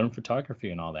 I had to learn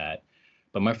photography and all that.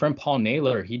 But my friend Paul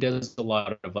Naylor, he does a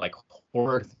lot of like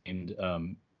horror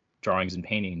themed drawings and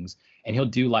paintings, and he'll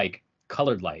do like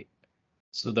colored light.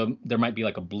 So there might be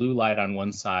like a blue light on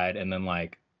one side and then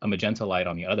like a magenta light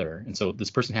on the other. And so this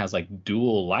person has like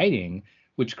dual lighting,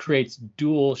 which creates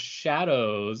dual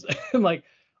shadows. And like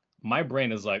my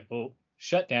brain is like, oh,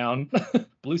 shut down,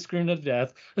 blue screen to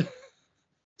death.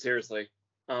 Seriously.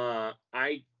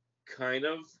 I kind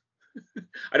of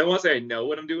I don't want to say I know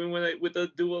what I'm doing with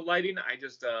the dual lighting. I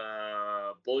just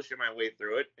bullshit my way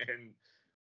through it, and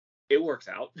it works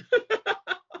out.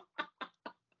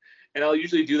 And I'll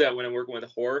usually do that when I'm working with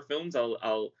horror films.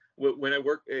 When I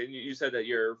work. And you said that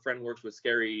your friend works with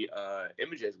scary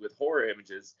images, with horror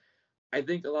images. I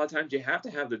think a lot of times you have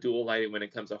to have the dual lighting when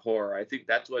it comes to horror. I think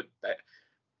that's what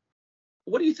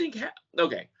do you think?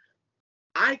 Okay,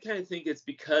 I kind of think it's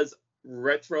because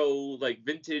retro, like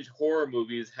vintage horror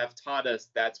movies have taught us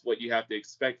that's what you have to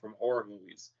expect from horror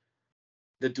movies.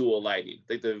 The dual lighting,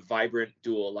 like the vibrant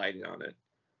dual lighting on it.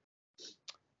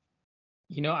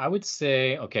 I would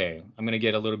say, okay, I'm gonna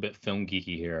get a little bit film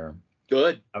geeky here.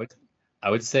 Good. I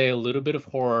would say a little bit of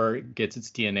horror gets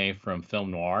its DNA from film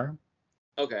noir,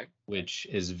 Okay. which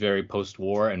is very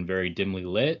post-war and very dimly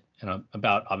lit and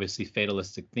about obviously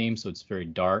fatalistic themes, so it's very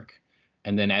dark.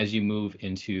 And then as you move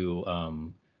into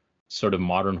sort of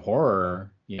modern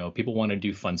horror, people want to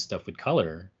do fun stuff with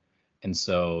color. And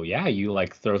so, yeah, you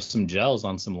like throw some gels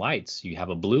on some lights. You have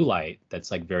a blue light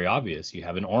that's like very obvious. You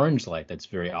have an orange light that's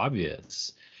very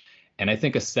obvious. And I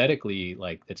think aesthetically,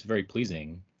 like it's very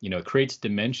pleasing. It creates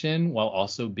dimension while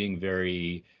also being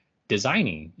very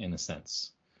designy in a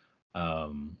sense.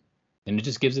 And it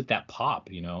just gives it that pop,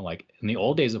 like in the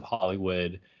old days of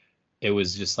Hollywood, it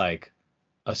was just like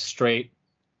a straight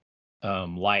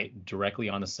light directly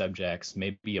on the subjects,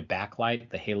 maybe a backlight,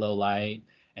 the halo light,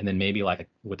 and then maybe like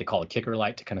what they call a kicker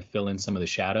light to kind of fill in some of the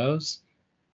shadows.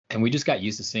 And we just got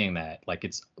used to seeing that.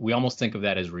 Like we almost think of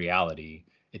that as reality.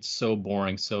 It's so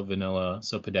boring, so vanilla,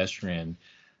 so pedestrian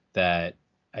that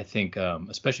I think,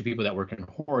 especially people that work in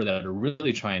horror that are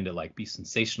really trying to like be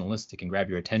sensationalistic and grab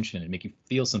your attention and make you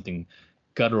feel something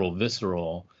guttural,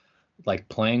 visceral, like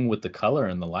playing with the color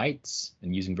and the lights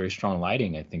and using very strong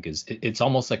lighting, I think it's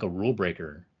almost like a rule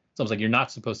breaker. It's almost like you're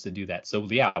not supposed to do that. So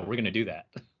yeah, we're going to do that.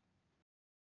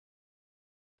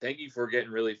 Thank you for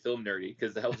getting really film nerdy,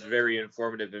 because that was very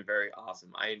informative and very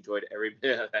awesome. I enjoyed every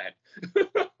bit of that.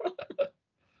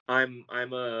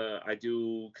 I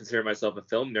do consider myself a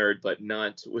film nerd, but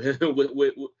not with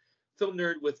film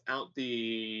nerd without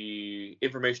the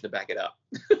information to back it up.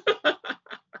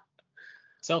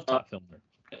 Self-taught film nerd.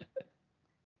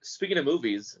 Speaking of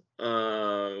movies,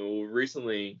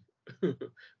 recently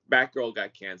Batgirl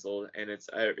got canceled, and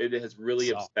it has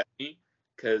really upset me,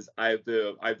 because I've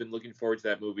been looking forward to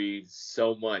that movie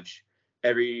so much.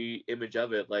 Every image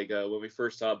of it, like when we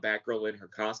first saw Batgirl in her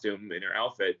costume, in her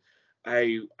outfit,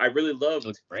 I really loved. It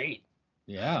looks great.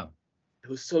 Yeah. It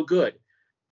was so good,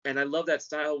 and I love that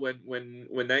style. When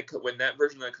that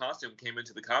version of the costume came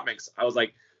into the comics, I was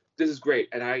like, this is great.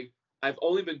 And I've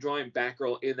only been drawing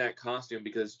Batgirl in that costume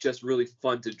because it's just really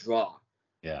fun to draw.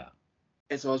 Yeah.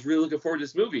 And so I was really looking forward to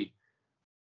this movie,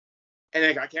 and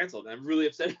it got canceled. And I'm really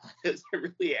upset about this. I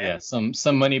really am. Yeah.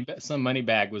 Some money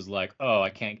bag was like, oh,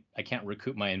 I can't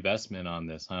recoup my investment on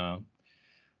this, huh?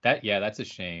 That's a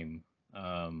shame.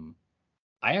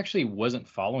 I actually wasn't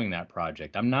following that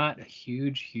project. I'm not a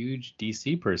huge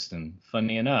DC person,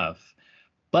 funny enough.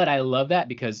 But I love that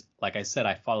because, like I said,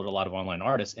 I followed a lot of online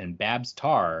artists, and Babs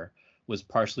Tarr was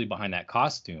partially behind that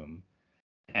costume.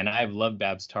 And I've loved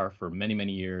Babs Tarr for many,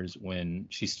 many years when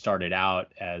she started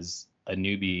out as a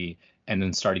newbie and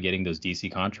then started getting those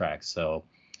DC contracts. So,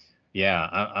 yeah,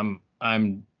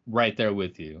 I'm right there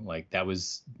with you. Like that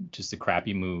was just a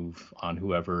crappy move on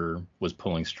whoever was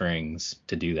pulling strings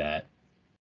to do that.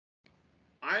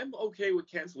 I'm okay with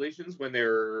cancellations when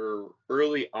they're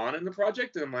early on in the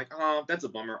project, and I'm like, oh, that's a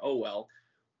bummer. Oh well.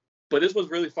 But this was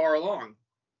really far along.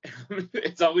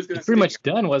 It's always going It's to pretty sting. much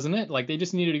done, wasn't it? Like they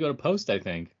just needed to go to post, I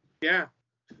think. Yeah.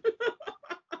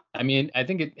 I mean, I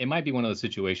think it might be one of those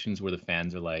situations where the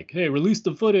fans are like, "Hey, release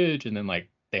the footage," and then like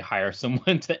they hire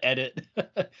someone to edit,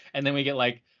 and then we get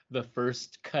like the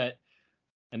first cut,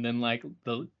 and then like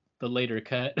the later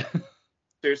cut.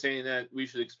 They're saying that we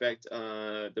should expect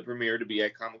the premiere to be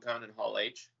at Comic-Con in Hall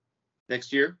H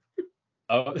next year.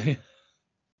 Oh,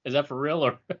 is that for real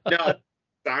or? No,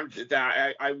 I didn't.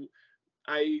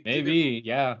 Maybe,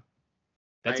 yeah.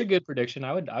 That's a I good prediction.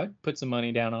 I would put some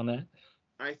money down on that.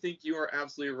 I think you are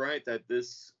absolutely right that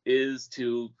this is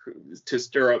to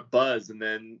stir up buzz and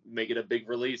then make it a big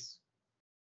release.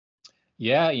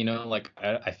 Yeah, like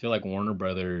I feel like Warner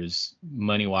Brothers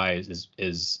money wise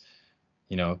is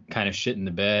kind of shit in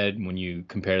the bed when you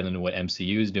compare them to what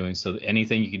MCU is doing. So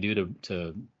anything you can do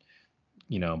to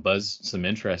buzz some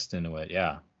interest into it,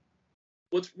 yeah.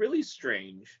 What's really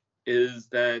strange is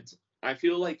that I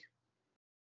feel like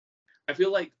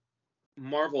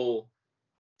Marvel.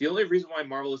 The only reason why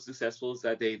Marvel is successful is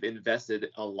that they've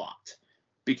invested a lot,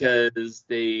 because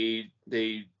they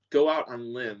go out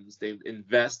on limbs, they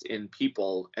invest in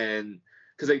people, and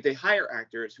because they hire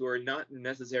actors who are not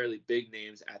necessarily big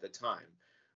names at the time.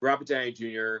 Robert Downey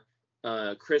Jr.,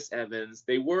 Chris Evans,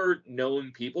 they were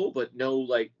known people, but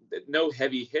no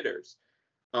heavy hitters.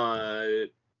 And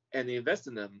they invest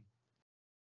in them,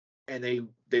 and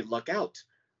they luck out,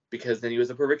 because then he was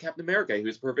a perfect Captain America, he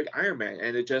was a perfect Iron Man,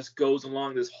 and it just goes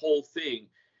along this whole thing.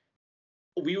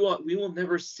 We will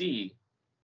never see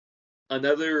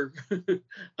another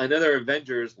another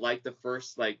Avengers like the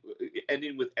first, like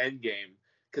ending with Endgame,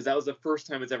 because that was the first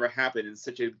time it's ever happened in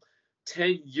such a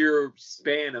 10-year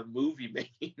span of movie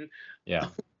making. Yeah.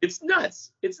 It's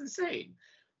nuts. It's insane.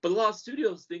 But a lot of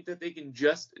studios think that they can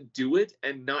just do it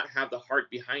and not have the heart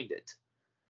behind it,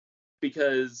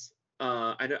 because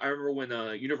I remember when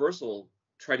Universal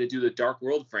tried to do the Dark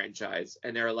World franchise,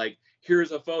 and they're like,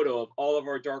 "Here's a photo of all of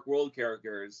our Dark World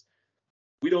characters.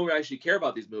 We don't actually care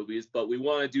about these movies, but we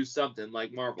want to do something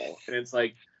like Marvel." And it's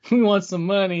like, We want some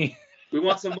money. we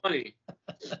want some money.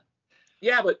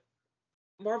 Yeah, but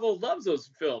Marvel loves those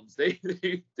films. They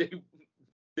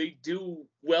do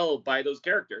well by those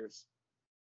characters.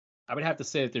 I would have to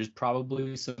say that there's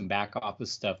probably some back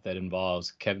office stuff that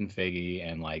involves Kevin Feige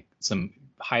and like some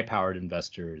high-powered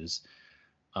investors.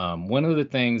 One of the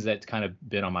things that's kind of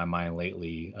been on my mind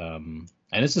lately, and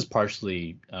this is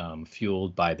partially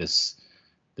fueled by this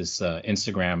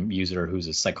Instagram user who's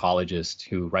a psychologist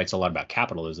who writes a lot about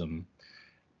capitalism.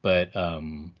 But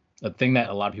the thing that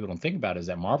a lot of people don't think about is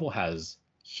that Marvel has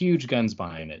huge guns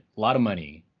behind it, a lot of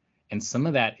money, and some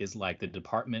of that is like the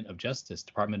Department of Justice,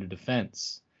 Department of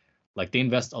Defense. Like they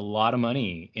invest a lot of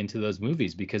money into those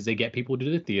movies because they get people to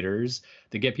the theaters,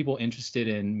 they get people interested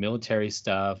in military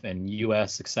stuff and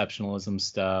U.S. exceptionalism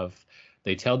stuff.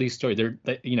 They tell these stories.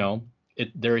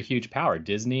 They're a huge power.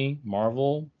 Disney,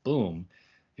 Marvel, boom.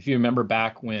 If you remember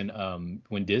back when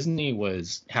Disney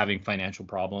was having financial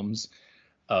problems,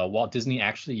 Walt Disney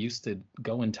actually used to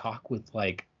go and talk with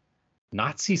like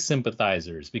Nazi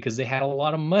sympathizers because they had a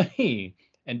lot of money,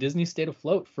 and Disney stayed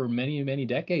afloat for many, many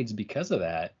decades because of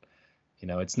that.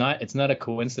 It's not a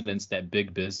coincidence that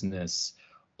big business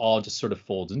all just sort of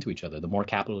folds into each other. The more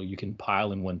capital you can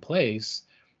pile in one place,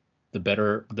 the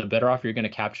better off you're going to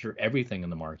capture everything in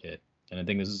the market. And I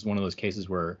think this is one of those cases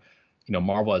where,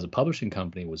 Marvel as a publishing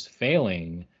company was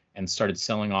failing and started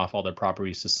selling off all their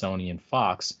properties to Sony and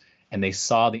Fox, and they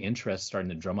saw the interest starting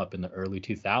to drum up in the early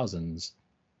 2000s.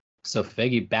 So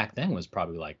Feige back then was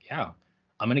probably like, yeah,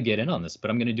 I'm going to get in on this, but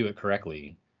I'm going to do it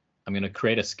correctly. I'm going to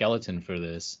create a skeleton for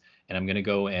this, and I'm going to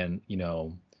go and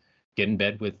get in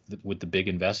bed with the big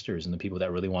investors and the people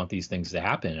that really want these things to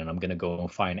happen, and I'm going to go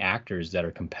and find actors that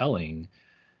are compelling.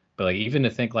 But like even to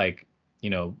think like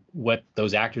what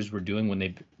those actors were doing when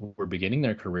they were beginning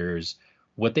their careers,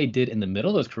 what they did in the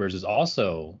middle of those careers is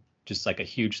also just like a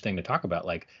huge thing to talk about.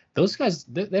 Like those guys,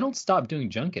 they don't stop doing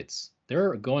junkets.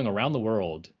 They're going around the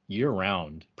world year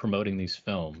round promoting these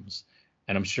films,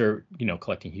 and I'm sure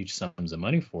collecting huge sums of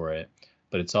money for it.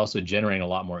 But it's also generating a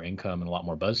lot more income and a lot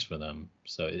more buzz for them.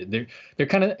 So they're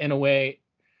kind of in a way.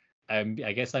 I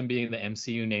guess I'm being the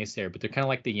MCU naysayer, but they're kind of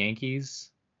like the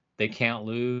Yankees. They can't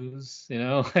lose.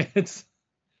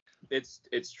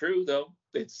 It's true though.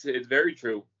 It's very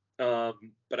true.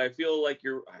 But I feel like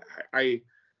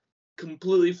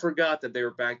completely forgot that they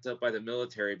were backed up by the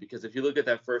military, because if you look at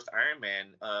that first Iron Man,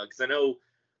 because I know,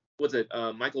 what's it,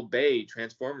 Michael Bay,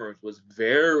 Transformers was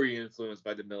very influenced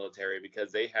by the military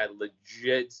because they had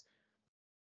legit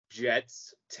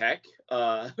jets tech,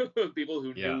 people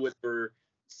who knew Yeah. what they were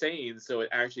saying, so it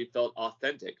actually felt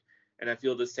authentic. And I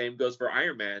feel the same goes for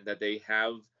Iron Man, that they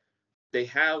have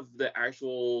the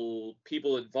actual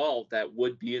people involved that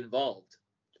would be involved.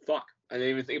 Fuck, I didn't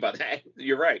even think about that.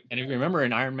 You're right. And if you remember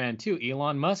in Iron Man 2,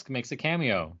 Elon Musk makes a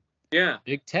cameo. Yeah,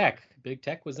 Big Tech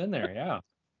was in there, yeah.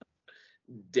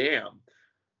 damn.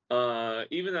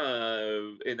 Even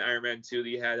in Iron Man 2,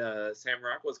 you had Sam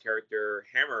Rockwell's character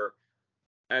Hammer.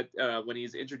 At when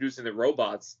he's introducing the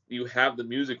robots, you have the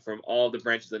music from all the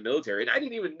branches of the military, and I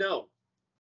didn't even know.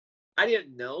 I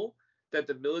didn't know that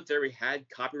the military had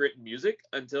copyrighted music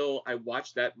until I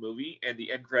watched that movie, and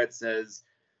the end credit says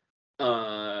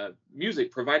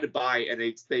music provided by, and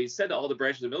they said all the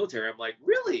branches of the military. I'm like,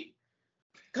 really?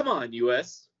 Come on,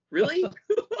 U.S. Really?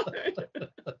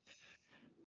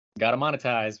 Gotta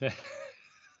monetize, man.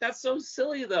 That's so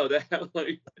silly, though. That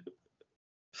like,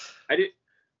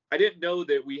 I didn't know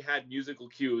that we had musical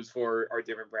cues for our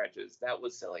different branches. That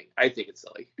was silly. I think it's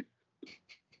silly.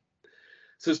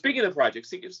 So speaking of projects,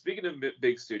 speaking of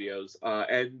big studios,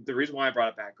 and the reason why I brought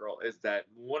up Batgirl is that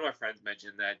one of my friends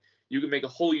mentioned that you can make a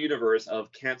whole universe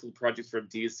of canceled projects from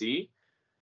DC.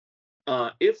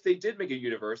 If they did make a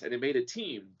universe and they made a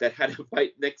team that had to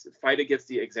fight against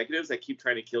the executives that keep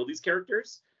trying to kill these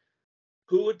characters,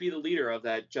 who would be the leader of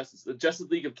that the Justice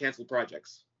League of canceled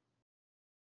projects?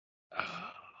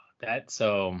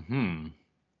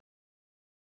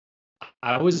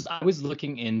 I was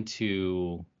looking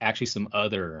into actually some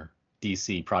other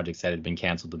DC projects that had been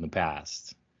canceled in the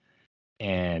past.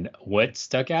 And what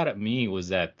stuck out at me was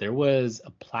that there was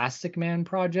a Plastic Man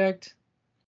project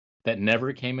that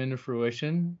never came into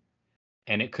fruition,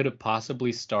 and it could have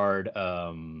possibly starred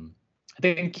I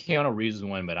think Keanu Reeves is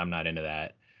one, but I'm not into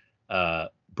that.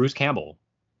 Bruce Campbell.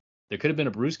 There could have been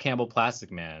a Bruce Campbell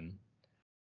Plastic Man,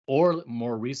 or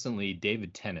more recently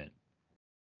David Tennant.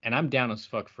 And I'm down as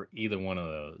fuck for either one of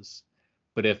those.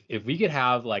 But if we could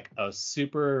have like a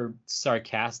super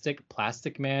sarcastic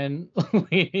Plastic Man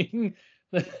leading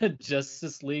the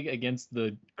Justice League against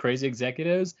the crazy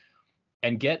executives,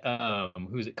 and get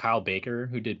who's it, Kyle Baker,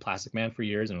 who did Plastic Man for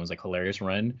years and was like hilarious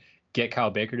run, get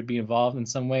Kyle Baker to be involved in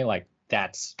some way, like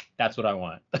that's what I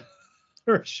want.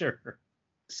 For sure.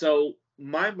 So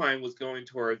my mind was going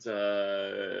towards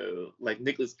like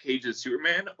Nicolas Cage's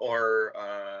Superman, or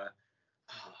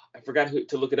I forgot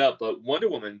to look it up, but Wonder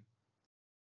Woman.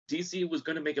 DC was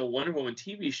going to make a Wonder Woman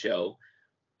TV show,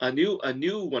 a new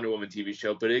Wonder Woman TV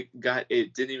show, but it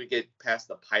didn't even get past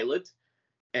the pilot,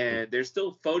 and there's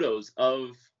still photos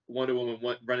of Wonder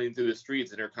Woman running through the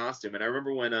streets in her costume. And I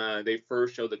remember when they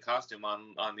first showed the costume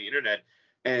on the internet,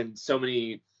 and so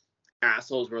many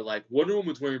assholes were like, Wonder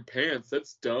Woman's wearing pants,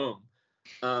 that's dumb.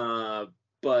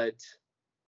 But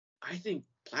I think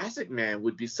Plastic Man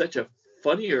would be such a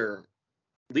funnier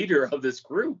leader of this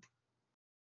group.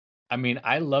 I mean,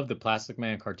 I loved the Plastic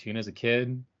Man cartoon as a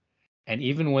kid, and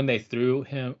even when they threw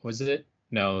him, was it?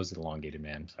 No, it was the Elongated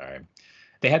Man. Sorry,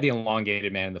 they had the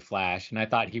Elongated Man in the Flash, and I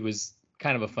thought he was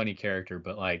kind of a funny character.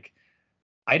 But like,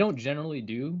 I don't generally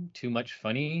do too much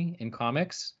funny in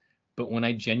comics, but when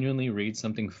I genuinely read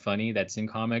something funny that's in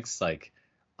comics, like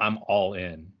I'm all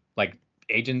in. Like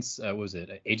Agents, was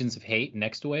it Agents of Hate,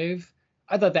 Next Wave?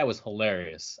 I thought that was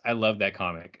hilarious. I love that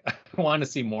comic. I want to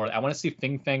see more. I want to see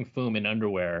Fing Fang Foom in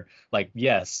underwear. Like,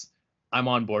 yes, I'm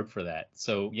on board for that.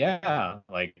 So yeah,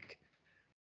 like,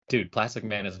 dude, Plastic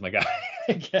Man is my guy,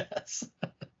 I guess.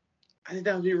 I think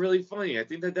that would be really funny. I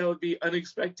think that would be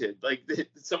unexpected. Like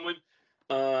someone,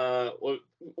 well, it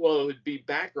would be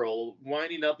Batgirl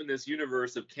winding up in this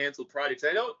universe of canceled projects.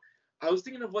 I was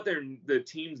thinking of what the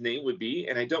team's name would be,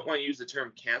 and I don't want to use the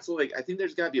term cancel. Like, I think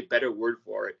there's got to be a better word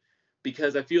for it,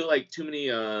 because I feel like too many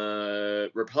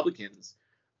Republicans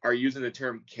are using the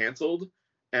term canceled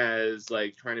as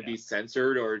like trying to be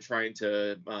censored, or trying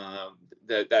to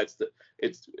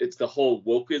it's the whole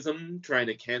wokeism trying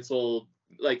to cancel.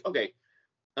 Like, okay,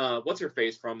 what's her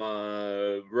face from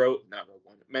not Rogue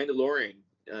One, Mandalorian,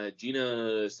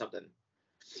 Gina something.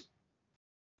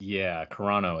 Yeah,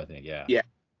 Carano, I think. Yeah. Yeah.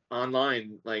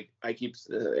 Online, like I keep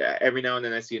every now and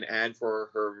then I see an ad for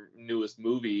her newest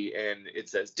movie, and it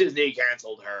says Disney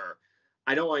canceled her.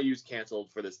 I don't want to use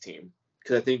canceled for this team,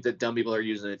 because I think that dumb people are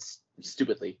using it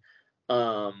stupidly.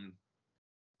 But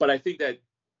I think that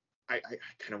I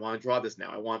kind of want to draw this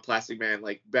now. I want Plastic Man,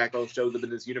 like Batgirl shows up in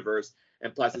this universe,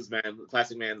 and Plastic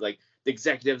Man's like, the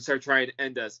executives are trying to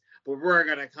end us, but we're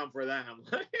gonna come for them.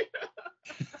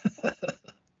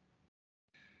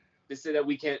 They say that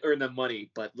we can't earn the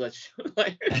money, but let's.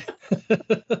 Like,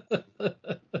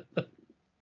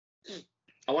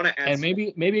 I want to add. And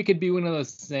maybe it could be one of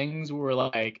those things where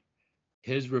like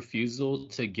his refusal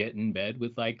to get in bed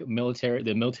with like the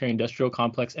military industrial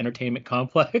complex entertainment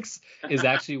complex is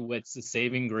actually what's the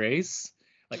saving grace.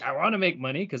 Like I want to make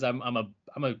money because I'm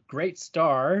a great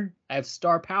star. I have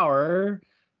star power,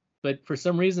 but for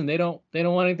some reason they don't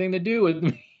want anything to do with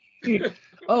me.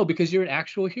 Oh, because you're an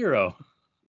actual hero.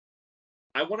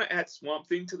 I want to add Swamp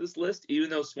Thing to this list, even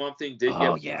though Swamp Thing did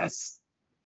Oh get. yes.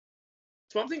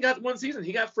 Swamp Thing got one season.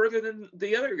 He got further than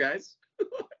the other guys.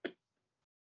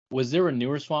 Was there a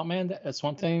newer Swamp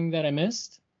Thing that I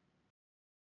missed?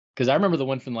 Because I remember the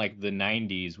one from like the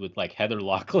 '90s with like Heather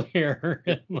Locklear.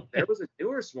 There was a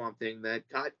newer Swamp Thing that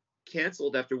got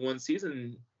canceled after one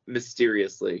season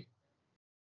mysteriously.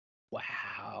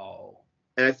 Wow.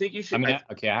 And I think you should. I mean,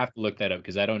 okay, I have to look that up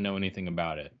because I don't know anything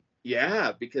about it.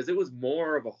 Yeah, because it was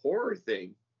more of a horror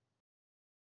thing.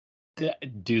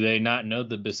 Do they not know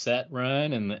the Bissett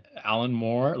run and the Alan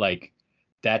Moore? Like,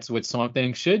 that's what Swamp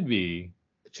Thing should be.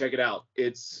 Check it out.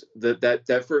 It's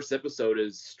that first episode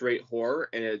is straight horror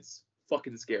and it's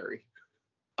fucking scary.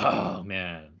 Oh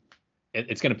man,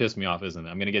 it's gonna piss me off, isn't it?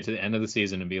 I'm gonna get to the end of the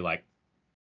season and be like,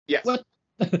 yes, what?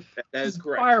 that is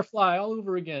correct. Firefly all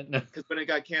over again. Because when it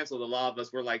got canceled, a lot of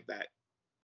us were like that.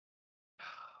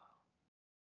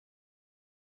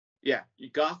 Yeah,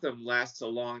 Gotham lasts a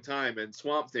long time, and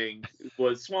Swamp Thing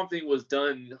was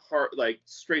done hard, like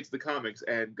straight to the comics,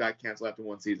 and got canceled after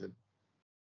one season.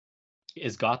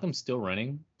 Is Gotham still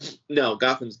running? No,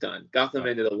 Gotham's done. Gotham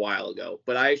ended a while ago,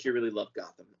 but I actually really love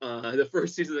Gotham. The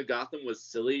first season of Gotham was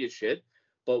silly as shit,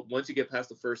 but once you get past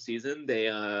the first season,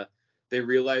 they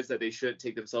realized that they shouldn't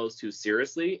take themselves too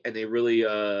seriously, and they really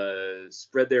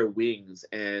spread their wings,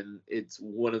 and it's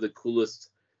one of the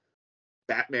coolest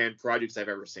Batman projects I've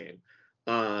ever seen.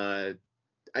 I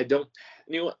don't,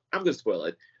 you know what? I'm gonna spoil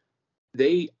it.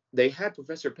 They had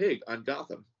Professor Pig on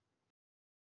Gotham.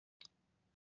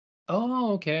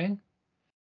 Oh, okay.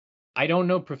 I don't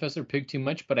know Professor Pig too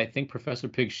much, but I think Professor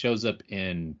Pig shows up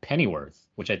in Pennyworth,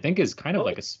 which I think is kind of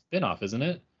like a spin-off, isn't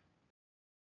it?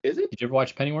 Is it? Did you ever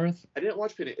watch Pennyworth? I didn't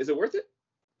watch Penny. Is it worth it?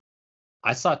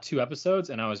 I saw 2 episodes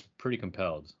and I was pretty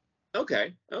compelled.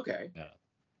 Okay. Yeah.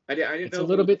 I didn't it's know a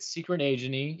little bit secret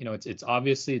agent-y. You know, it's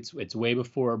obviously it's way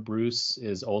before Bruce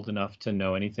is old enough to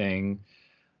know anything.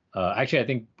 Actually, I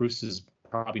think Bruce is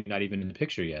probably not even in the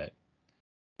picture yet.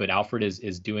 But Alfred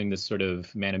is doing this sort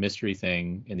of man of mystery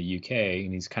thing in the UK,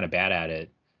 and he's kind of bad at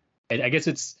it. I guess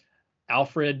it's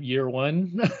Alfred year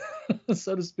one,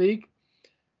 so to speak.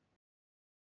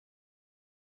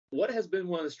 What has been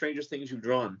one of the strangest things you've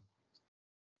drawn?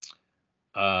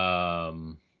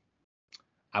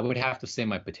 I would have to say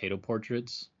my potato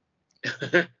portraits.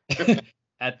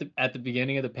 At the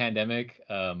beginning of the pandemic,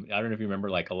 I don't know if you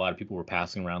remember, like a lot of people were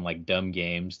passing around like dumb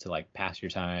games to like pass your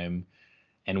time.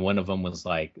 And one of them was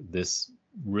like this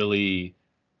really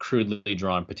crudely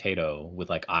drawn potato with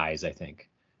like eyes, I think.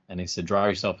 And they said, draw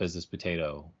yourself as this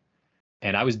potato.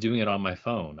 And I was doing it on my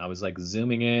phone. I was like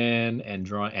zooming in and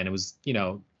drawing, and it was, you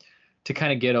know, to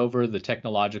kind of get over the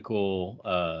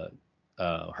technological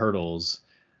hurdles.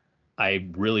 I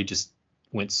really just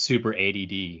went super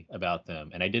ADD about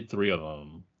them, and I did 3 of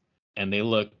them, and they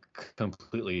look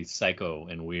completely psycho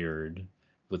and weird,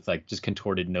 with like just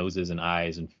contorted noses and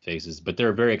eyes and faces, but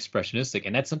they're very expressionistic,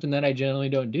 and that's something that I generally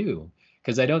don't do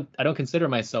because I don't consider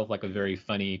myself like a very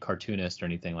funny cartoonist or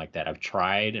anything like that. I've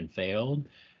tried and failed,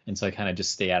 and so I kind of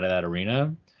just stay out of that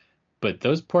arena. But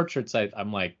those portraits,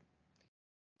 I'm like,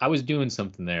 I was doing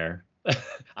something there.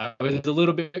 I was a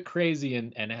little bit crazy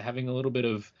and having a little bit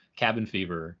of cabin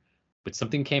fever, but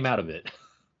something came out of it.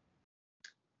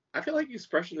 I feel like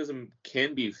expressionism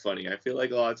can be funny. I feel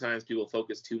like a lot of times people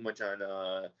focus too much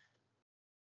on.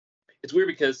 It's weird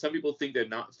because some people think they're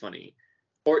not funny,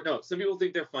 or no, some people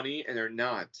think they're funny and they're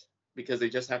not because they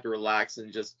just have to relax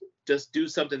and just do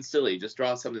something silly, just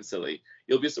draw something silly.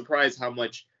 You'll be surprised how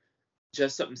much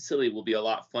just something silly will be a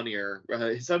lot funnier.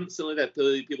 Something silly that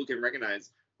people can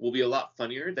recognize will be a lot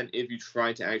funnier than if you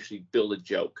try to actually build a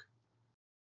joke.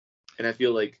 And I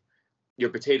feel like your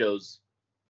potatoes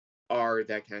are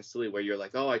that kind of silly where you're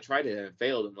like, oh, I tried it and it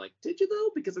failed. I'm like, did you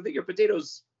though? Because I think your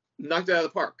potatoes knocked it out of the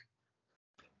park.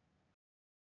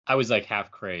 I was like half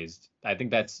crazed. I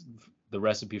think that's the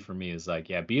recipe for me is like,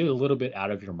 yeah, be a little bit out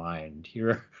of your mind.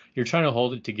 You're trying to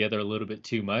hold it together a little bit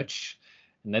too much,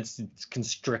 and it's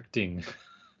constricting.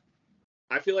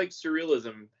 I feel like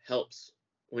surrealism helps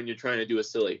when you're trying to do a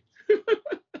silly.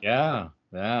 Yeah.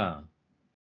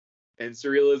 And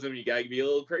surrealism, you gotta be a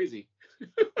little crazy.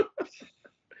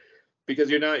 because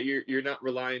you're not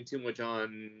relying too much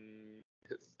on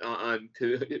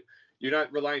you're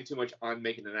not relying too much on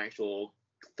making an actual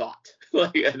thought.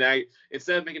 Like, and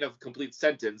instead of making a complete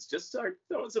sentence, just start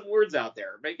throwing some words out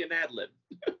there, make an ad lib.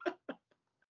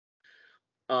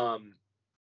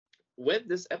 When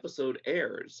this episode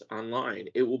airs online,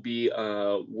 it will be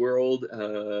World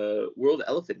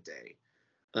Elephant Day.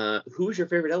 Who's your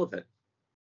favorite elephant?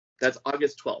 That's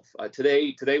August 12th.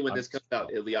 Today when this comes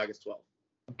out, it'll be August 12th.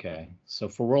 Okay, so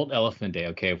for World Elephant Day,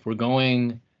 okay, if we're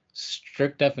going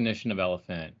strict definition of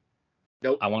elephant,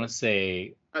 nope. I want to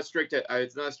say not strict.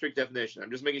 It's not a strict definition.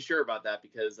 I'm just making sure about that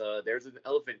because there's an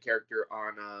elephant character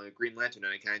on Green Lantern,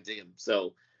 and I kind of dig him.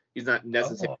 So he's not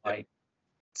necessarily.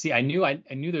 I knew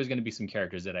there was going to be some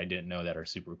characters that I didn't know that are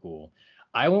super cool.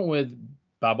 I went with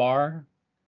Babar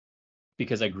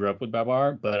because I grew up with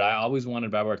Babar, but I always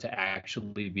wanted Babar to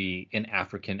actually be an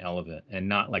African elephant and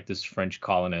not like this French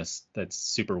colonist that's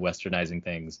super westernizing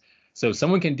things. So if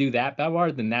someone can do that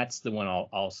Babar, then that's the one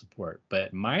I'll support.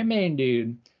 But my main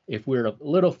dude, if we're a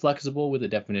little flexible with the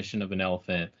definition of an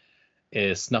elephant,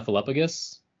 is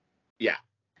Snuffleupagus. Yeah.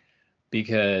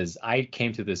 Because I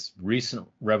came to this recent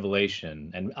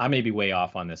revelation, and I may be way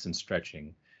off on this and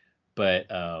stretching, but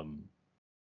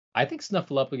I think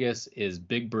Snuffleupagus is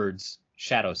Big Bird's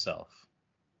shadow self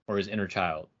or his inner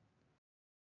child.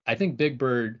 I think Big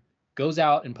Bird goes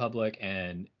out in public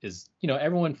and is,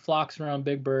 everyone flocks around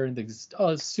Big Bird and thinks, oh,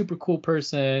 it's a super cool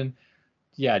person.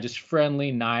 Yeah, just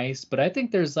friendly, nice. But I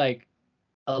think there's like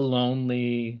a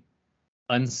lonely,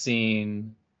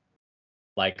 unseen,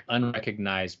 like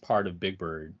unrecognized part of Big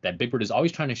Bird that Big Bird is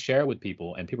always trying to share with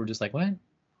people. And people are just like, what?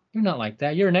 You're not like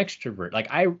that. You're an extrovert. Like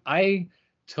I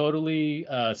totally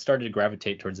started to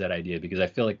gravitate towards that idea because I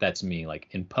feel like that's me. Like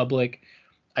in public,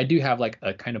 I do have like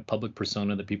a kind of public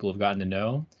persona that people have gotten to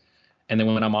know. And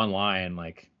then when I'm online,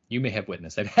 like you may have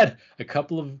witnessed, I've had a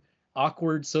couple of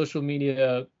awkward social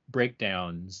media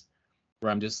breakdowns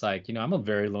where I'm just like, I'm a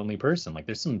very lonely person. Like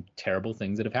there's some terrible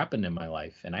things that have happened in my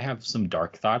life and I have some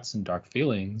dark thoughts and dark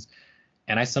feelings.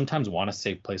 And I sometimes want a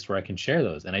safe place where I can share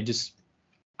those. And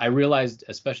I realized,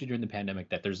 especially during the pandemic,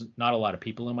 that there's not a lot of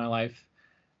people in my life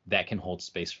that can hold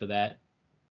space for that.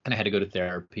 And I had to go to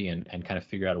therapy and kind of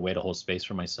figure out a way to hold space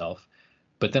for myself.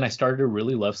 But then I started to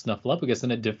really love Snuffleupagus in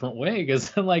a different way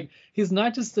because I'm like, he's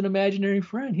not just an imaginary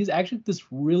friend. He's actually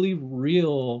this really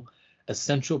real,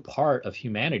 essential part of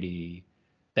humanity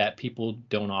that people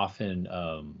don't often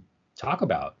talk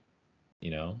about.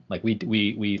 Like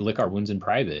we lick our wounds in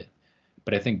private.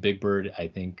 But I think Big Bird,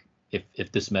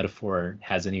 if this metaphor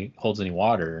holds any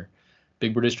water,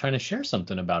 Big Bird is trying to share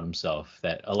something about himself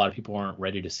that a lot of people aren't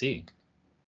ready to see.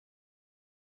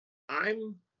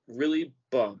 I'm really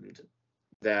bummed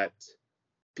that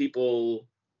people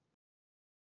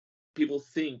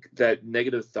think that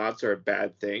negative thoughts are a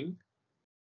bad thing,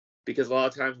 because a lot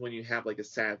of times when you have like a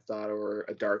sad thought or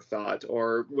a dark thought,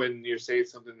 or when you say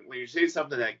something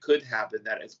that could happen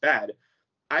that is bad,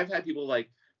 I've had people like,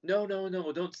 no,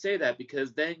 don't say that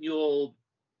because then you'll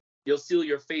seal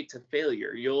your fate to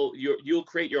failure. You'll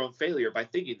create your own failure by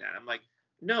thinking that. I'm like,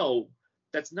 no,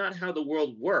 that's not how the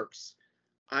world works.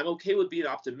 I'm okay with being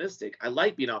optimistic. I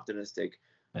like being optimistic.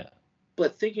 Yeah.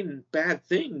 But thinking bad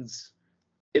things,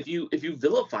 if you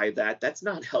vilify that, that's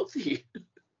not healthy.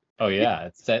 Oh yeah,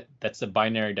 that's a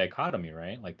binary dichotomy,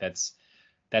 right? Like that's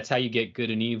how you get good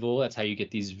and evil. That's how you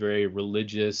get these very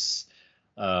religious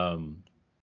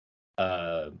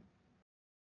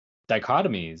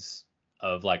dichotomies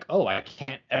of like, oh, I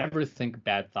can't ever think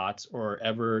bad thoughts or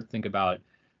ever think about,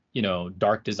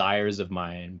 dark desires of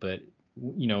mine. But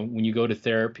when you go to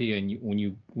therapy and when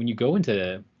you go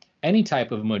into any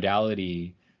type of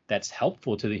modality that's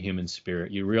helpful to the human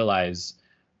spirit, you realize,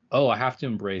 oh, I have to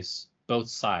embrace both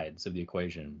sides of the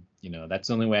equation. That's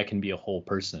the only way I can be a whole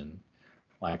person.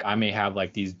 Like I may have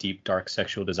like these deep, dark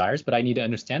sexual desires, but I need to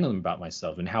understand them about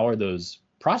myself. And how are those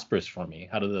prosperous for me?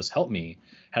 How do those help me?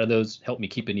 How do those help me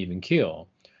keep an even keel?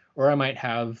 Or I might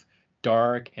have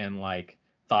dark and like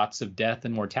thoughts of death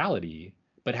and mortality,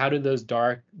 but how do those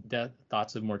dark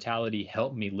thoughts of mortality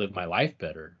help me live my life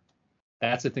better?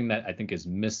 That's the thing that I think is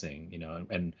missing,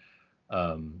 and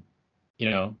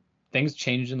things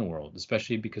changed in the world,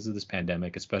 especially because of this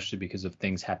pandemic, especially because of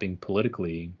things happening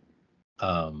politically.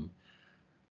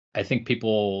 I think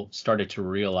people started to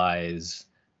realize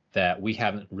that we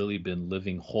haven't really been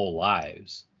living whole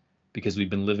lives because we've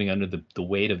been living under the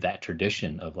weight of that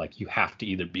tradition of like, you have to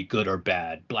either be good or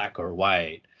bad, black or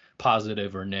white,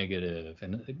 positive or negative.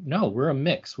 And no, we're a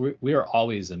mix. We are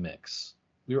always a mix.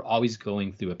 We are always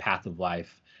going through a path of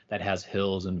life that has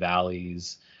hills and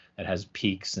valleys, that has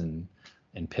peaks and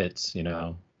pits,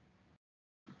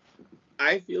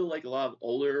 I feel like a lot of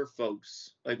older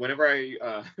folks, like whenever I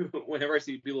whenever I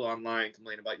see people online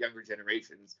complain about younger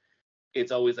generations,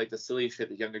 it's always like the silly shit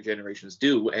that younger generations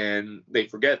do, and they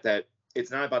forget that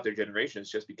it's not about their generation. It's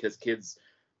just because kids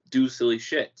do silly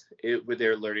shit. With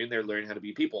they're learning how to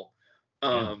be people.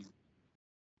 Yeah.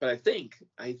 But I think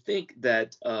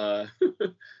that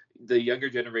the younger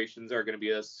generations are going to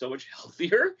be so much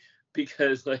healthier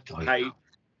because like Oh, yeah.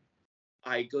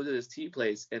 I go to this tea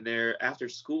place and there after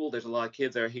school there's a lot of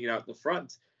kids that are hanging out in the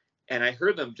front, and I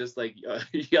heard them just like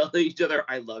yell at each other,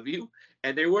 "I love you,"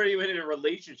 and they weren't even in a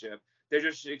relationship. They're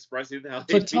just expressing how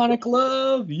they feel. Platonic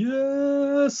love,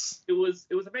 yes. It was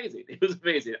amazing. It was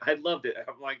amazing. I loved it.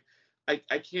 I'm like,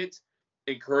 I can't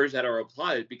encourage that or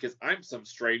applaud it because I'm some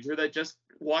stranger that just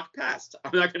walked past.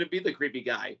 I'm not gonna be the creepy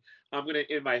guy. I'm gonna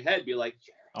in my head be like,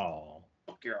 Oh,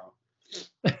 fuck girl.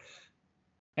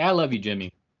 I love you,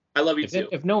 Jimmy. I love you too.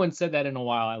 If no one said that in a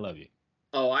while, I love you.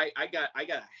 Oh, I got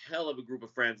a hell of a group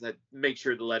of friends that make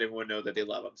sure to let everyone know that they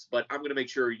love them. But I'm gonna make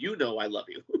sure you know I love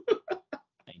you.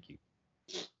 Thank you.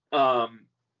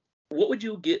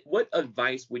 What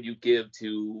advice would you give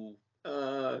to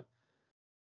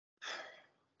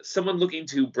someone looking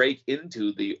to break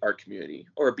into the art community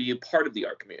or be a part of the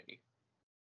art community?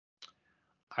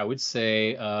 I would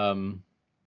say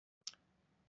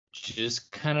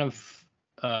just kind of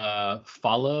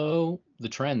follow the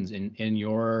trends in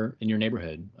your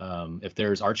neighborhood. If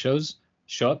there's art shows,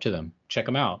 show up to them, check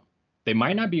them out. They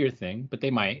might not be your thing, but they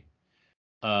might.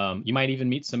 You might even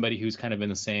meet somebody who's kind of in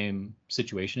the same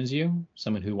situation as you,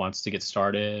 someone who wants to get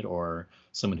started or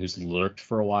someone who's lurked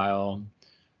for a while.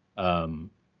 I'm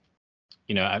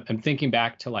thinking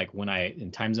back to like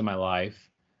in times in my life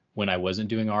when I wasn't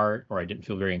doing art or I didn't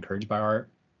feel very encouraged by art.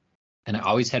 And I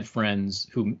always had friends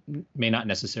who may not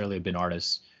necessarily have been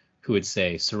artists who would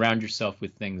say, surround yourself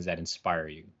with things that inspire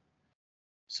you.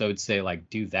 So I'd say like,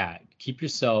 do that. Keep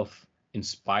yourself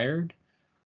inspired.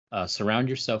 Surround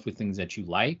yourself with things that you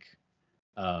like.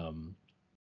 And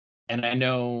I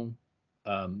know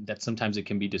that sometimes it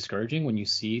can be discouraging when you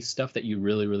see stuff that you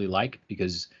really, really like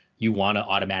because you want to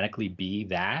automatically be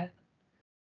that.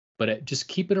 But just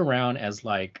keep it around as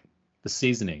like the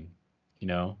seasoning,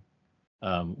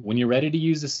 when you're ready to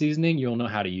use the seasoning, you'll know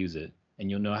how to use it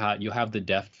and you'll have the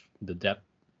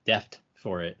depth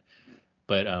for it.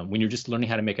 But when you're just learning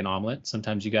how to make an omelet,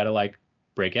 sometimes you got to like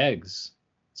break eggs.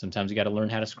 Sometimes you got to learn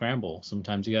how to scramble.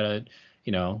 Sometimes you got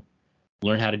to,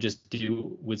 learn how to just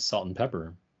do with salt and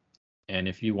pepper. And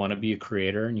if you want to be a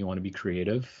creator and you want to be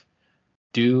creative,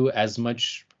 do as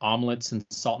much omelets and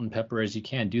salt and pepper as you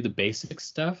can. Do the basic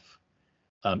stuff.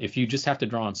 If you just have to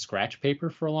draw on scratch paper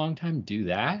for a long time, do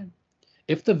that.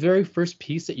 If the very first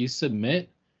piece that you submit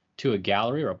to a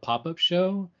gallery or a pop-up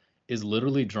show is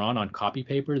literally drawn on copy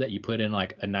paper that you put in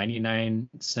like a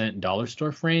 99-cent dollar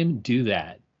store frame, do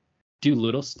that. Do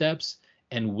little steps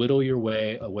and whittle your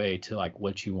way away to like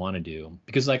what you want to do.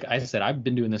 Because like I said, I've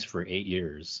been doing this for 8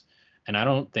 years and I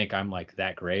don't think I'm like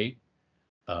that great.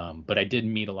 But I did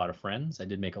meet a lot of friends. I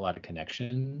did make a lot of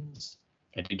connections.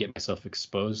 I did get myself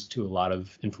exposed to a lot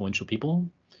of influential people.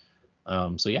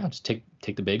 So yeah, just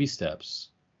take the baby steps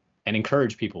and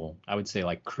encourage people. I would say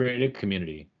like create a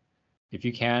community. If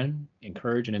you can,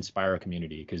 encourage and inspire a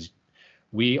community because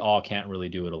we all can't really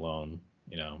do it alone.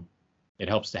 It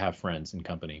helps to have friends and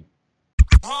company.